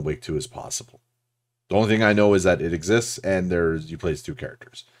free of Alan Wake 2 as possible. The only thing I know is that it exists and you play as two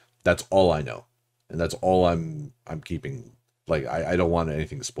characters. That's all I know, and that's all I'm keeping. Like I don't want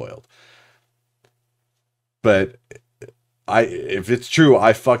anything spoiled. But if it's true,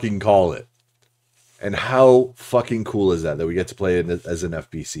 I fucking call it. And how fucking cool is that we get to play it as an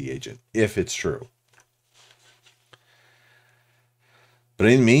FBC agent, if it's true. But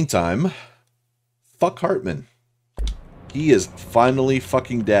in the meantime, fuck Hartman. He is finally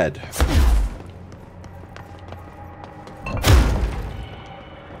fucking dead.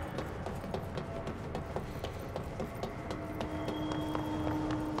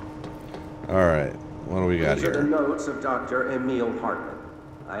 Alright, what do we got These are the here? notes of Dr. Emil Hartman.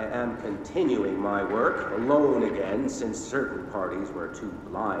 I am continuing my work alone again since certain parties were too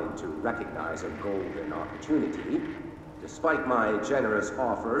blind to recognize a golden opportunity. Despite my generous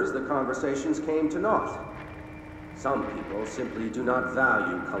offers, the conversations came to naught. Some people simply do not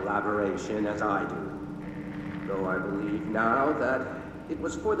value collaboration as I do. though I believe now that it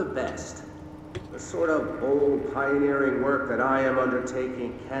was for the best. The sort of bold, pioneering work that I am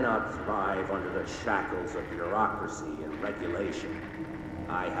undertaking cannot thrive under the shackles of bureaucracy and regulation.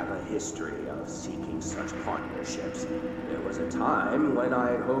 I have a history of seeking such partnerships. There was a time when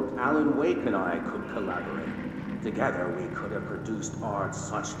I had hoped Alan Wake and I could collaborate. Together we could have produced art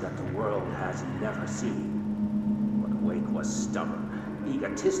such that the world has never seen. But Wake was stubborn,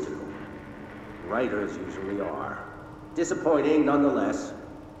 egotistical. Writers usually are. Disappointing nonetheless.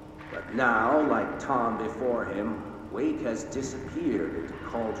 But now, like Tom before him, Wake has disappeared into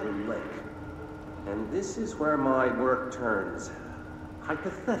Cauldron Lake. And this is where my work turns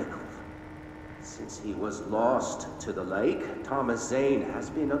hypothetical. Since he was lost to the lake, Thomas Zane has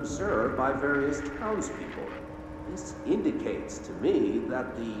been observed by various townspeople. This indicates to me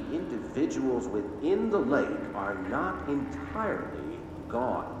that the individuals within the lake are not entirely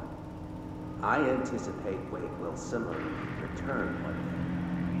gone. I anticipate Wake will similarly return one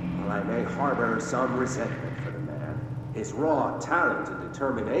day. While I may harbor some resentment for the man, his raw talent and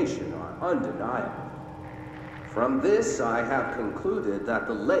determination are undeniable. From this, I have concluded that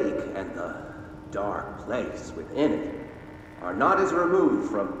the lake and the dark place within it are not as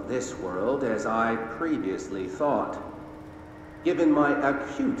removed from this world as I previously thought. Given my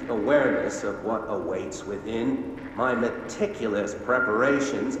acute awareness of what awaits within, my meticulous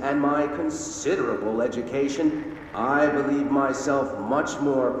preparations, and my considerable education, I believe myself much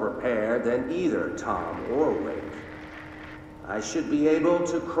more prepared than either Tom or Wake. I should be able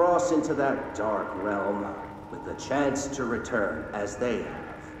to cross into that dark realm with the chance to return as they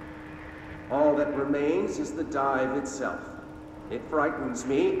have. All that remains is the dive itself. It frightens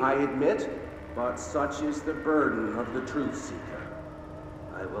me, I admit, but such is the burden of the truth seeker.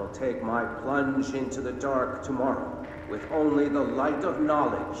 I will take my plunge into the dark tomorrow, with only the light of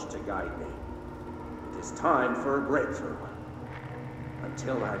knowledge to guide me. It is time for a breakthrough.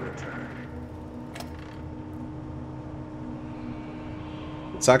 Until I return.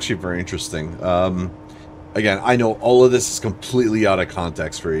 It's actually very interesting. Again, I know all of this is completely out of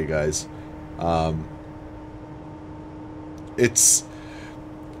context for you guys. It's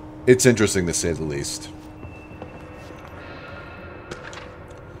interesting to say the least.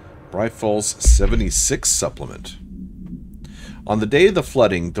 Bright Falls 76 supplement. On the day of the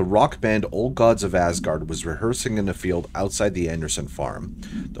flooding, the rock band Old Gods of Asgard was rehearsing in a field outside the Anderson farm,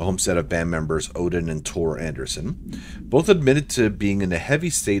 the homestead of band members Odin and Tor Anderson. Both admitted to being in a heavy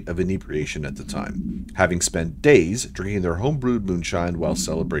state of inebriation at the time, having spent days drinking their homebrewed moonshine while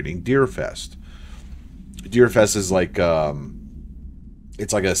celebrating Deerfest. Deerfest is like,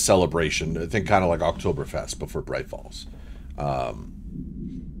 it's like a celebration. I think kind of like Oktoberfest, but for Bright Falls.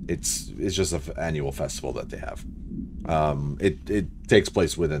 It's just an annual festival that they have. It takes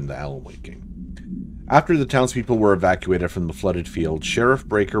place within the Alan Wake game. After the townspeople were evacuated from the flooded field, Sheriff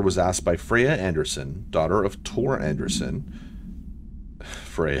Breaker was asked by Freya Anderson, daughter of Tor Anderson,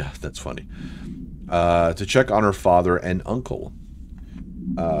 Freya, that's funny, to check on her father and uncle.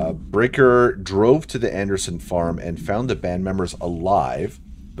 Breaker drove to the Anderson farm and found the band members alive,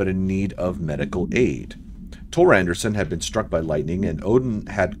 but in need of medical aid. Tor Anderson had been struck by lightning, and Odin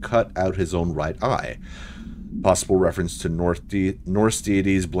had cut out his own right eye. Possible reference to Norse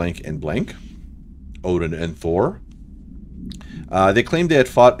deities blank and blank, Odin and Thor. They claimed they had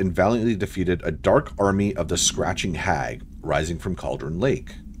fought and valiantly defeated a dark army of the Scratching Hag, rising from Cauldron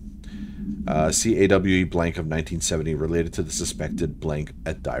Lake. See AWE blank of 1970 related to the suspected blank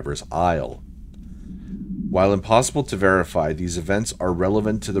at Diver's Isle. While impossible to verify, these events are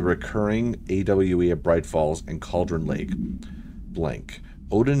relevant to the recurring AWE at Bright Falls and Cauldron Lake blank.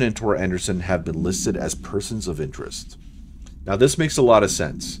 Odin and Tor Anderson have been listed as persons of interest. Now, this makes a lot of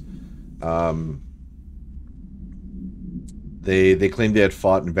sense. They claimed they had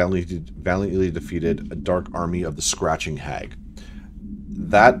fought and valiantly defeated a dark army of the Scratching Hag.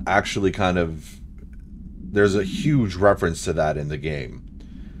 That actually kind of... There's a huge reference to that in the game.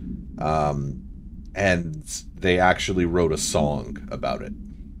 And they actually wrote a song about it.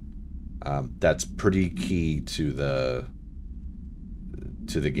 That's pretty key to the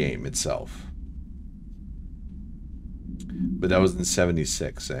game itself. But that was in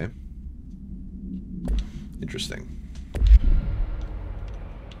 76, eh? Interesting.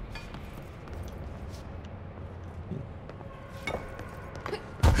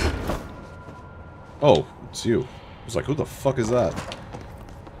 Oh, it's you. I was like, who the fuck is that?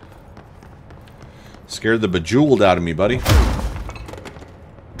 Scared the bejeweled out of me, buddy.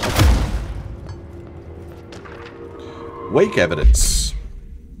 Wake evidence.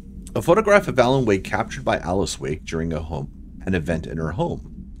 A photograph of Alan Wake captured by Alice Wake during an event in her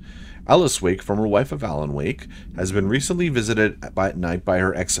home. Alice Wake, former wife of Alan Wake, has been recently visited at night by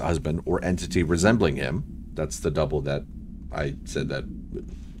her ex-husband or entity resembling him. That's the double that I said that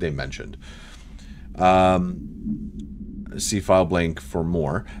they mentioned. See file blank for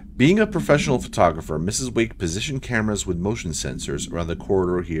more. Being a professional photographer, Mrs. Wake positioned cameras with motion sensors around the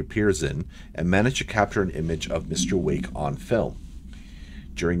corridor he appears in and managed to capture an image of Mr. Wake on film.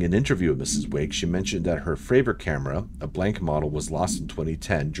 During an interview with Mrs. Wake, she mentioned that her favorite camera, a blank model, was lost in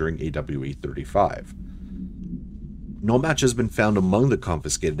 2010 during AWE 35. No match has been found among the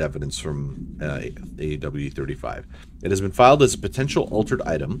confiscated evidence from AWE 35. It has been filed as a potential altered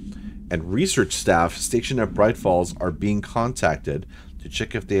item, and research staff stationed at Bright Falls are being contacted to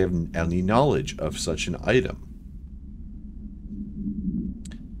check if they have any knowledge of such an item.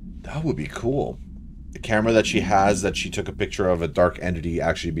 That would be cool. The camera that she has, that she took a picture of a dark entity,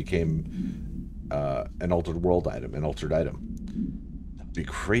 actually became an altered world item, an altered item. That would be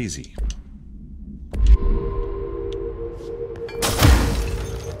crazy.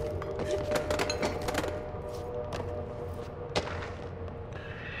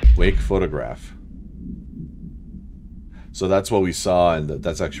 Wake photograph. So that's what we saw, and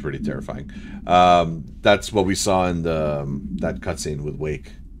that's actually pretty terrifying. That's what we saw in that cutscene with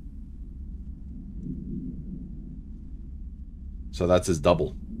Wake. So that's his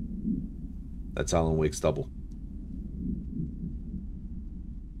double. That's Alan Wake's double.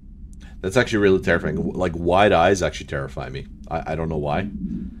 That's actually really terrifying. Like, wide eyes actually terrify me. I don't know why.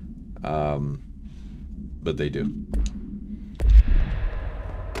 But they do.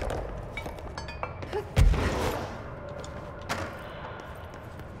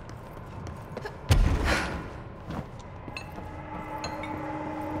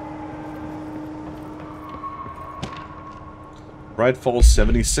 Bright Falls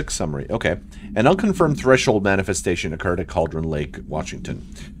 76 summary. Okay. An unconfirmed threshold manifestation occurred at Cauldron Lake, Washington.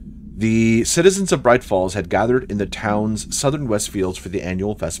 The citizens of Bright Falls had gathered in the town's southern west fields for the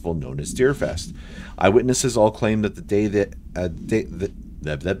annual festival known as Deerfest. Eyewitnesses all claimed that the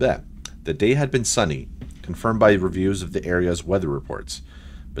day had been sunny, confirmed by reviews of the area's weather reports.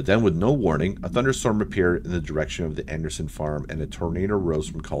 But then, with no warning, a thunderstorm appeared in the direction of the Anderson farm, and a tornado rose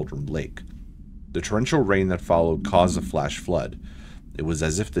from Cauldron Lake. The torrential rain that followed caused a flash flood. It was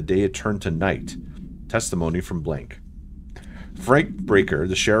as if the day had turned to night. Testimony from blank. Frank Breaker,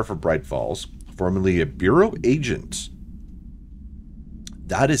 the sheriff of Bright Falls, formerly a bureau agent.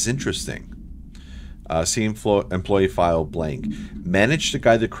 That is interesting. See employee file blank. Managed to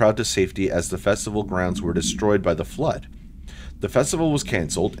guide the crowd to safety as the festival grounds were destroyed by the flood. The festival was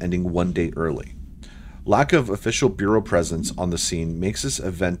cancelled, ending one day early. Lack of official bureau presence on the scene makes this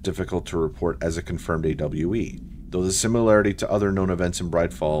event difficult to report as a confirmed AWE, though the similarity to other known events in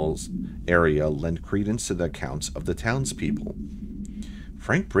Bright Falls area lend credence to the accounts of the townspeople.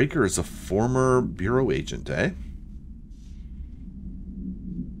 Frank Breaker is a former bureau agent, eh?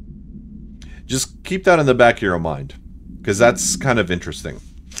 Just keep that in the back of your mind, because that's kind of interesting.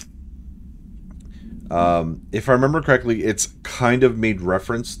 If I remember correctly, it's kind of made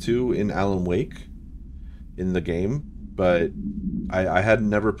reference to in Alan Wake in the game, but I had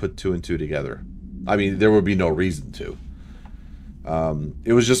never put two and two together. I mean, there would be no reason to.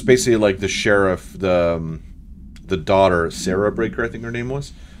 It was just basically like the sheriff, the daughter, Sarah Breaker, I think her name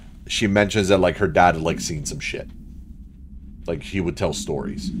was. She mentions that like her dad had like seen some shit. Like he would tell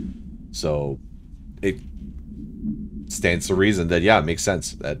stories. So it stands to reason that, yeah, it makes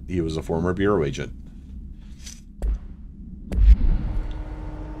sense that he was a former bureau agent.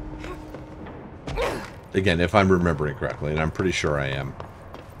 Again, if I'm remembering correctly, and I'm pretty sure I am.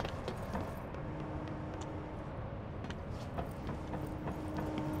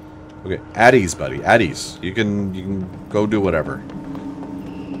 Okay, at ease, buddy. At ease. You can go do whatever.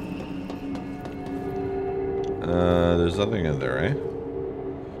 There's nothing in there, eh?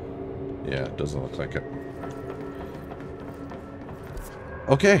 Yeah, it doesn't look like it.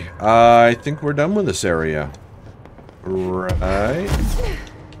 Okay, I think we're done with this area. Right.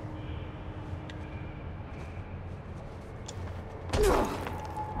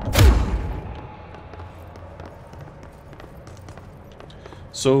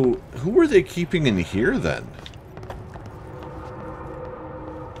 So, who were they keeping in here then?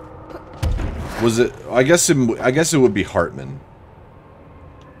 Was it? I guess it would be Hartman.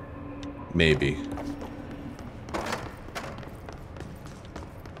 Maybe.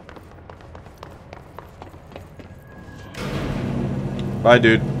 Bye,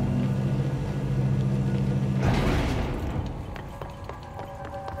 dude.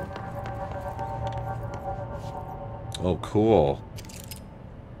 Oh, cool.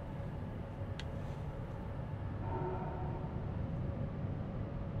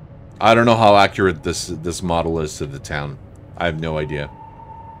 I don't know how accurate this model is to the town. I have no idea.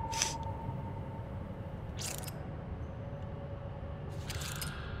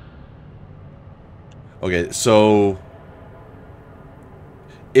 Okay, so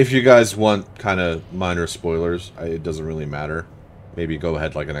if you guys want kind of minor spoilers, it doesn't really matter. Maybe go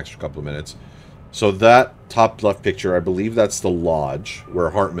ahead like an extra couple of minutes. So that top left picture, I believe that's the lodge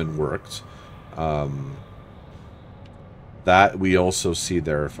where Hartman worked. That we also see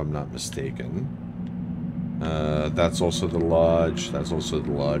there, if I'm not mistaken. That's also the lodge. That's also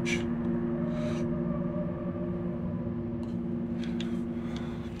the lodge.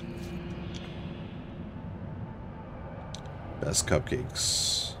 Best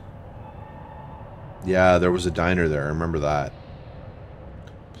cupcakes. Yeah, there was a diner there. I remember that.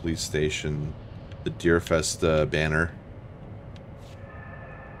 Police station. The Deerfest banner.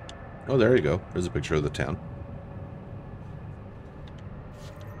 Oh, there you go. There's a picture of the town.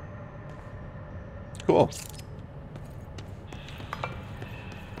 Cool.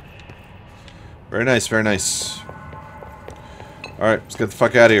 Very nice, very nice. Alright, let's get the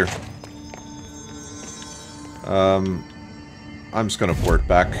fuck out of here. I'm just gonna port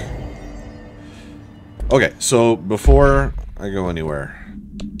back. Okay, so before I go anywhere,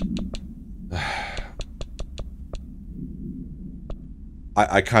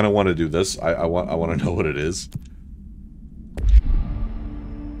 I kind of want to do this. I want to know what it is.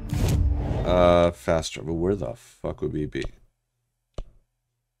 Fast travel. Where the fuck would we be?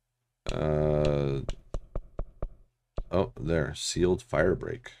 Oh, there. Sealed fire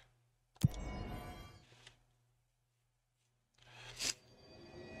break.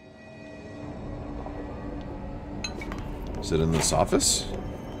 Is it in this office?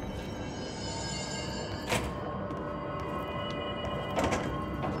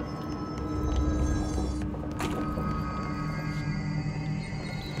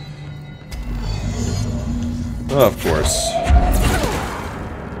 Oh, of course.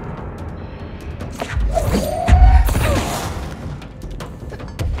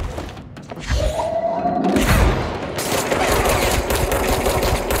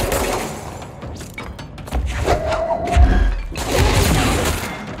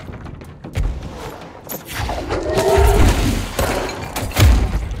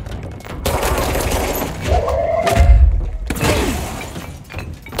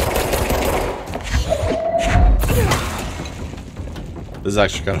 This is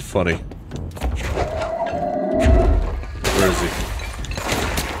actually kind of funny. Where is he?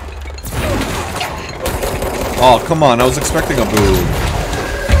 Oh, come on. I was expecting a boo.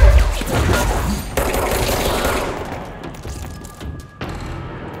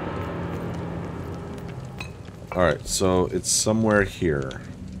 Alright, so it's somewhere here.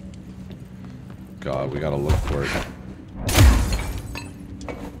 God, we gotta look for it.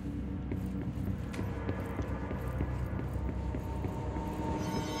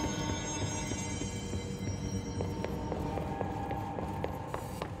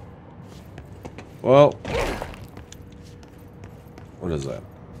 Well, what is that?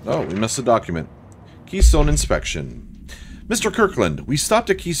 Oh, we missed a document. Keystone inspection. Mr. Kirkland, we stopped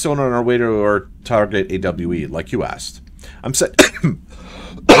at Keystone on our way to our target AWE, like you asked.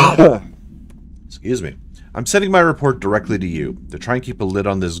 Excuse me. I'm sending my report directly to you to try and keep a lid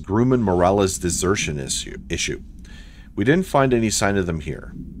on this Grumman Morales desertion issue. We didn't find any sign of them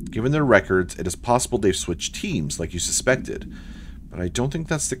here. Given their records, it is possible they've switched teams, like you suspected. But I don't think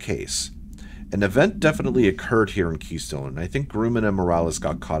that's the case. An event definitely occurred here in Keystone, and I think Grumman and Morales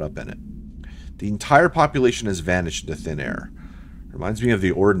got caught up in it. The entire population has vanished into thin air. Reminds me of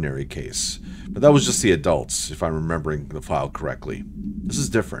the Ordinary case, but that was just the adults, if I'm remembering the file correctly. This is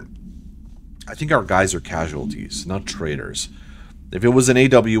different. I think our guys are casualties, not traitors. If it was an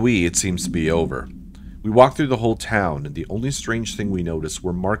AWE, it seems to be over. We walked through the whole town, and the only strange thing we noticed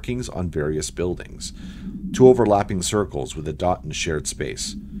were markings on various buildings. 2 overlapping circles with a dot in shared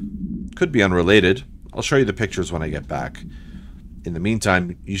space. Could be unrelated. I'll show you the pictures when I get back. In the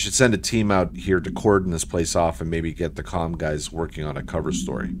meantime, you should send a team out here to cordon this place off and maybe get the comm guys working on a cover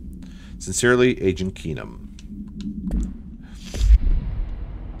story. Sincerely, Agent Keenum.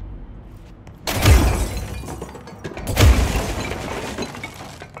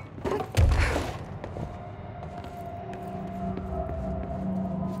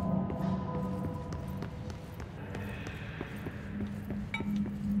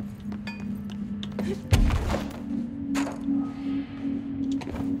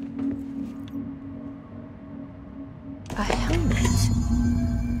 A helmet.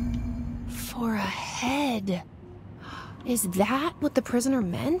 For a head. Is that what the prisoner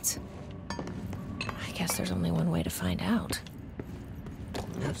meant? I guess there's only one way to find out.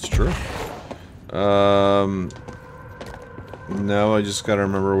 It's true. Now I just gotta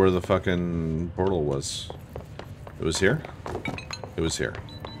remember where the fucking portal was. It was here? It was here.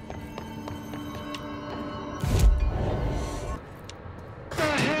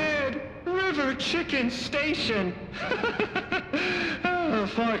 Ahead! River Chicken Station! Oh,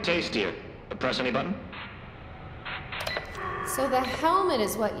 far tastier. Press any button? So the helmet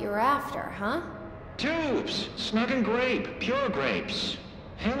is what you're after, huh? Tubes! Snug and grape. Pure grapes.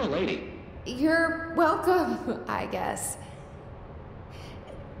 Hail a lady. You're welcome, I guess.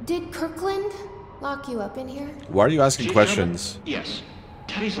 Did Kirkland lock you up in here? Why are you asking questions? Yes.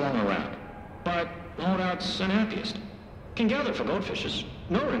 Teddy's long around. But holdout's unhappiest. Can gather for goldfishes.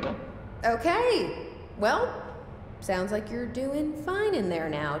 No wrinkle. Okay. Well, sounds like you're doing fine in there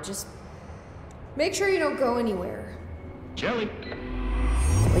now. Just make sure you don't go anywhere. Jelly.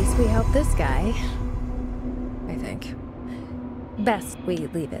 At least we helped this guy. I think. Best we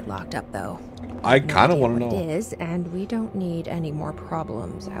leave it locked up, though. I kind of want to know. It is, and we don't need any more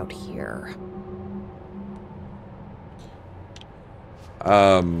problems out here.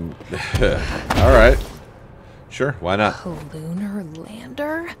 All right. Sure, why not? A lunar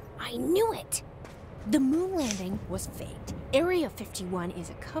lander? I knew it! The moon landing was faked. Area 51 is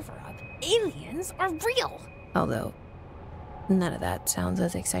a cover-up. Aliens are real! Although, none of that sounds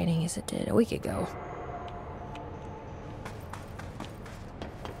as exciting as it did a week ago.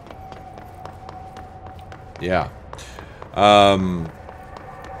 Yeah.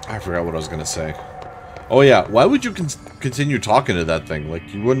 I forgot what I was gonna say. Oh yeah, why would you continue talking to that thing?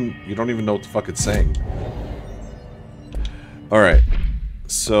 Like, you don't even know what the fuck it's saying. Alright.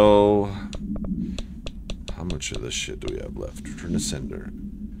 So, how much of this shit do we have left? Return to sender.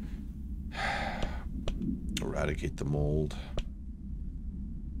 Eradicate the mold.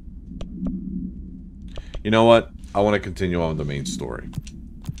 You know what? I want to continue on with the main story.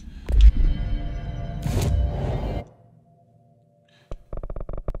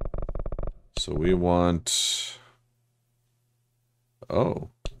 So we want... Oh,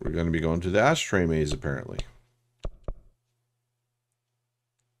 we're going to be going to the ashtray maze, apparently.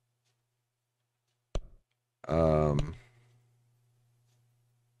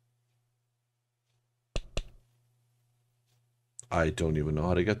 I don't even know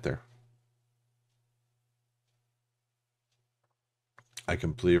how to get there. I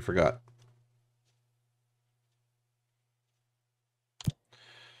completely forgot.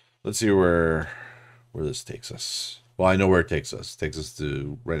 Let's see where this takes us. Well, I know where it takes us. It takes us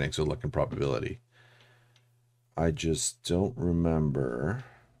to right next to luck and probability. I just don't remember.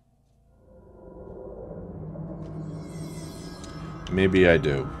 Maybe I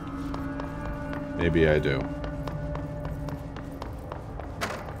do. Maybe I do.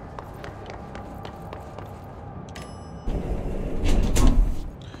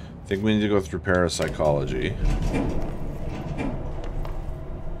 I think we need to go through parapsychology.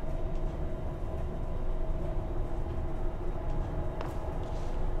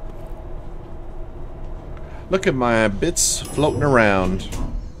 Look at my bits floating around.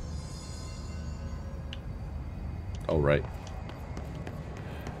 Oh, right.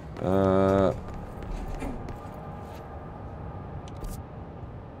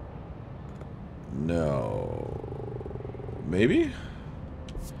 No. Maybe?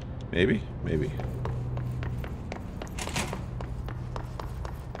 Maybe? Maybe.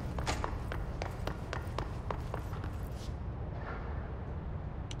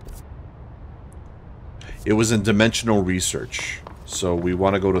 It was in dimensional research, so we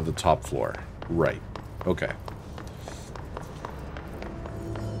want to go to the top floor. Right. Okay.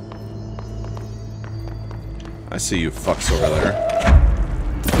 I see you fucks over there.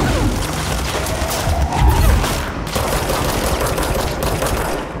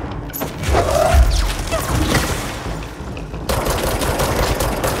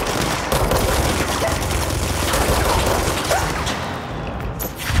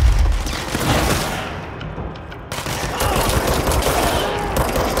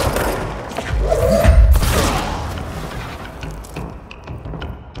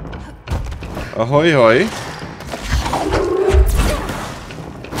 Ahoy hoy.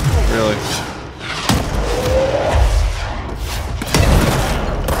 Really?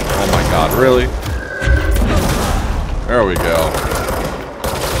 Oh my god, really? There we go.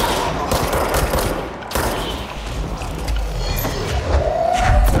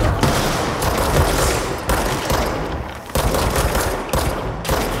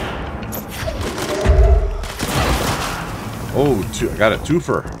 Oh, I got a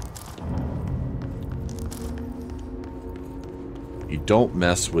twofer. Don't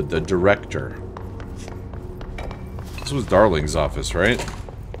mess with the director. This was Darling's office, right?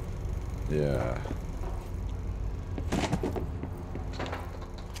 Yeah.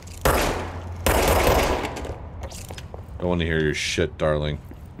 Don't want to hear your shit, darling.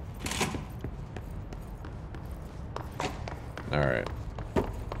 Alright.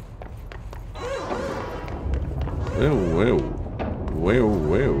 Whoa, whoa. Whoa,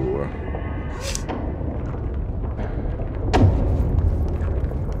 whoa.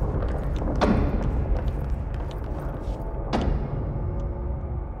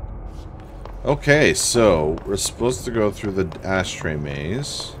 Okay, so we're supposed to go through the ashtray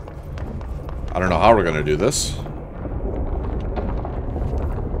maze. I don't know how we're gonna do this.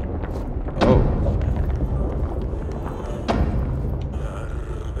 Oh.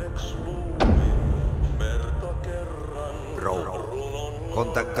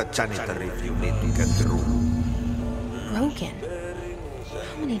 Contact the janitor if you need to get through. Broken?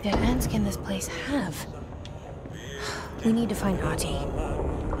 How many dead ends can this place have? We need to find Ahti.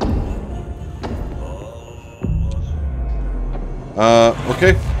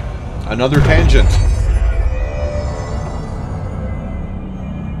 Okay. Another tangent.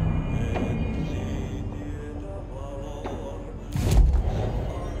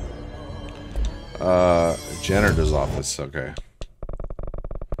 Janitor's office, okay.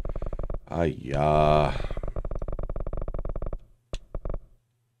 Yeah.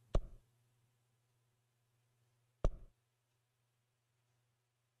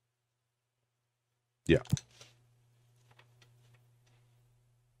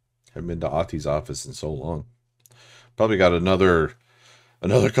 Haven't been to Ahti's office in so long. Probably got another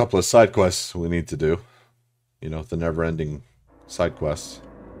couple of side quests we need to do. You know, the never-ending side quests.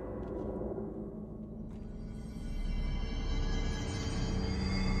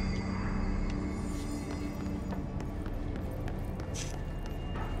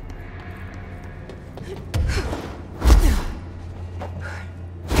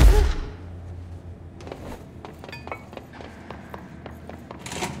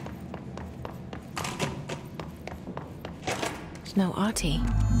 No Ahti.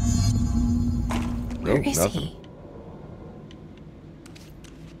 Where is nothing. he?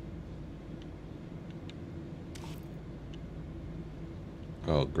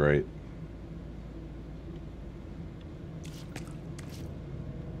 Oh, great.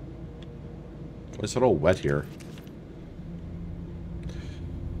 Why is it all wet here?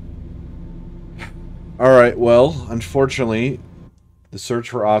 Alright, well, unfortunately, the search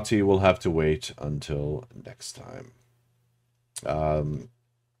for Ahti will have to wait until next time.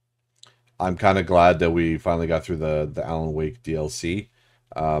 I'm kind of glad that we finally got through the Alan Wake DLC.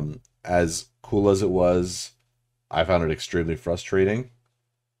 As cool as it was, I found it extremely frustrating,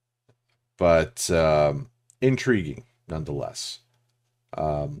 but intriguing nonetheless.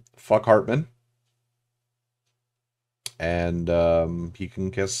 Fuck Hartman, and he can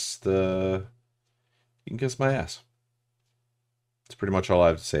kiss my ass. That's pretty much all I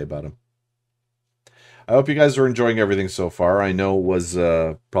have to say about him. I hope you guys are enjoying everything so far. I know it was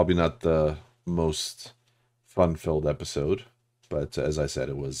probably not the most fun-filled episode, but as I said,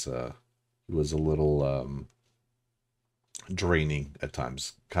 it was a little draining at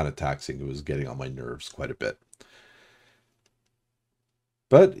times, kind of taxing. It was getting on my nerves quite a bit.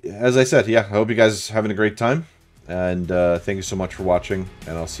 But as I said, yeah, I hope you guys are having a great time, and thank you so much for watching,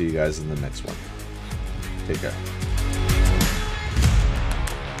 and I'll see you guys in the next one. Take care.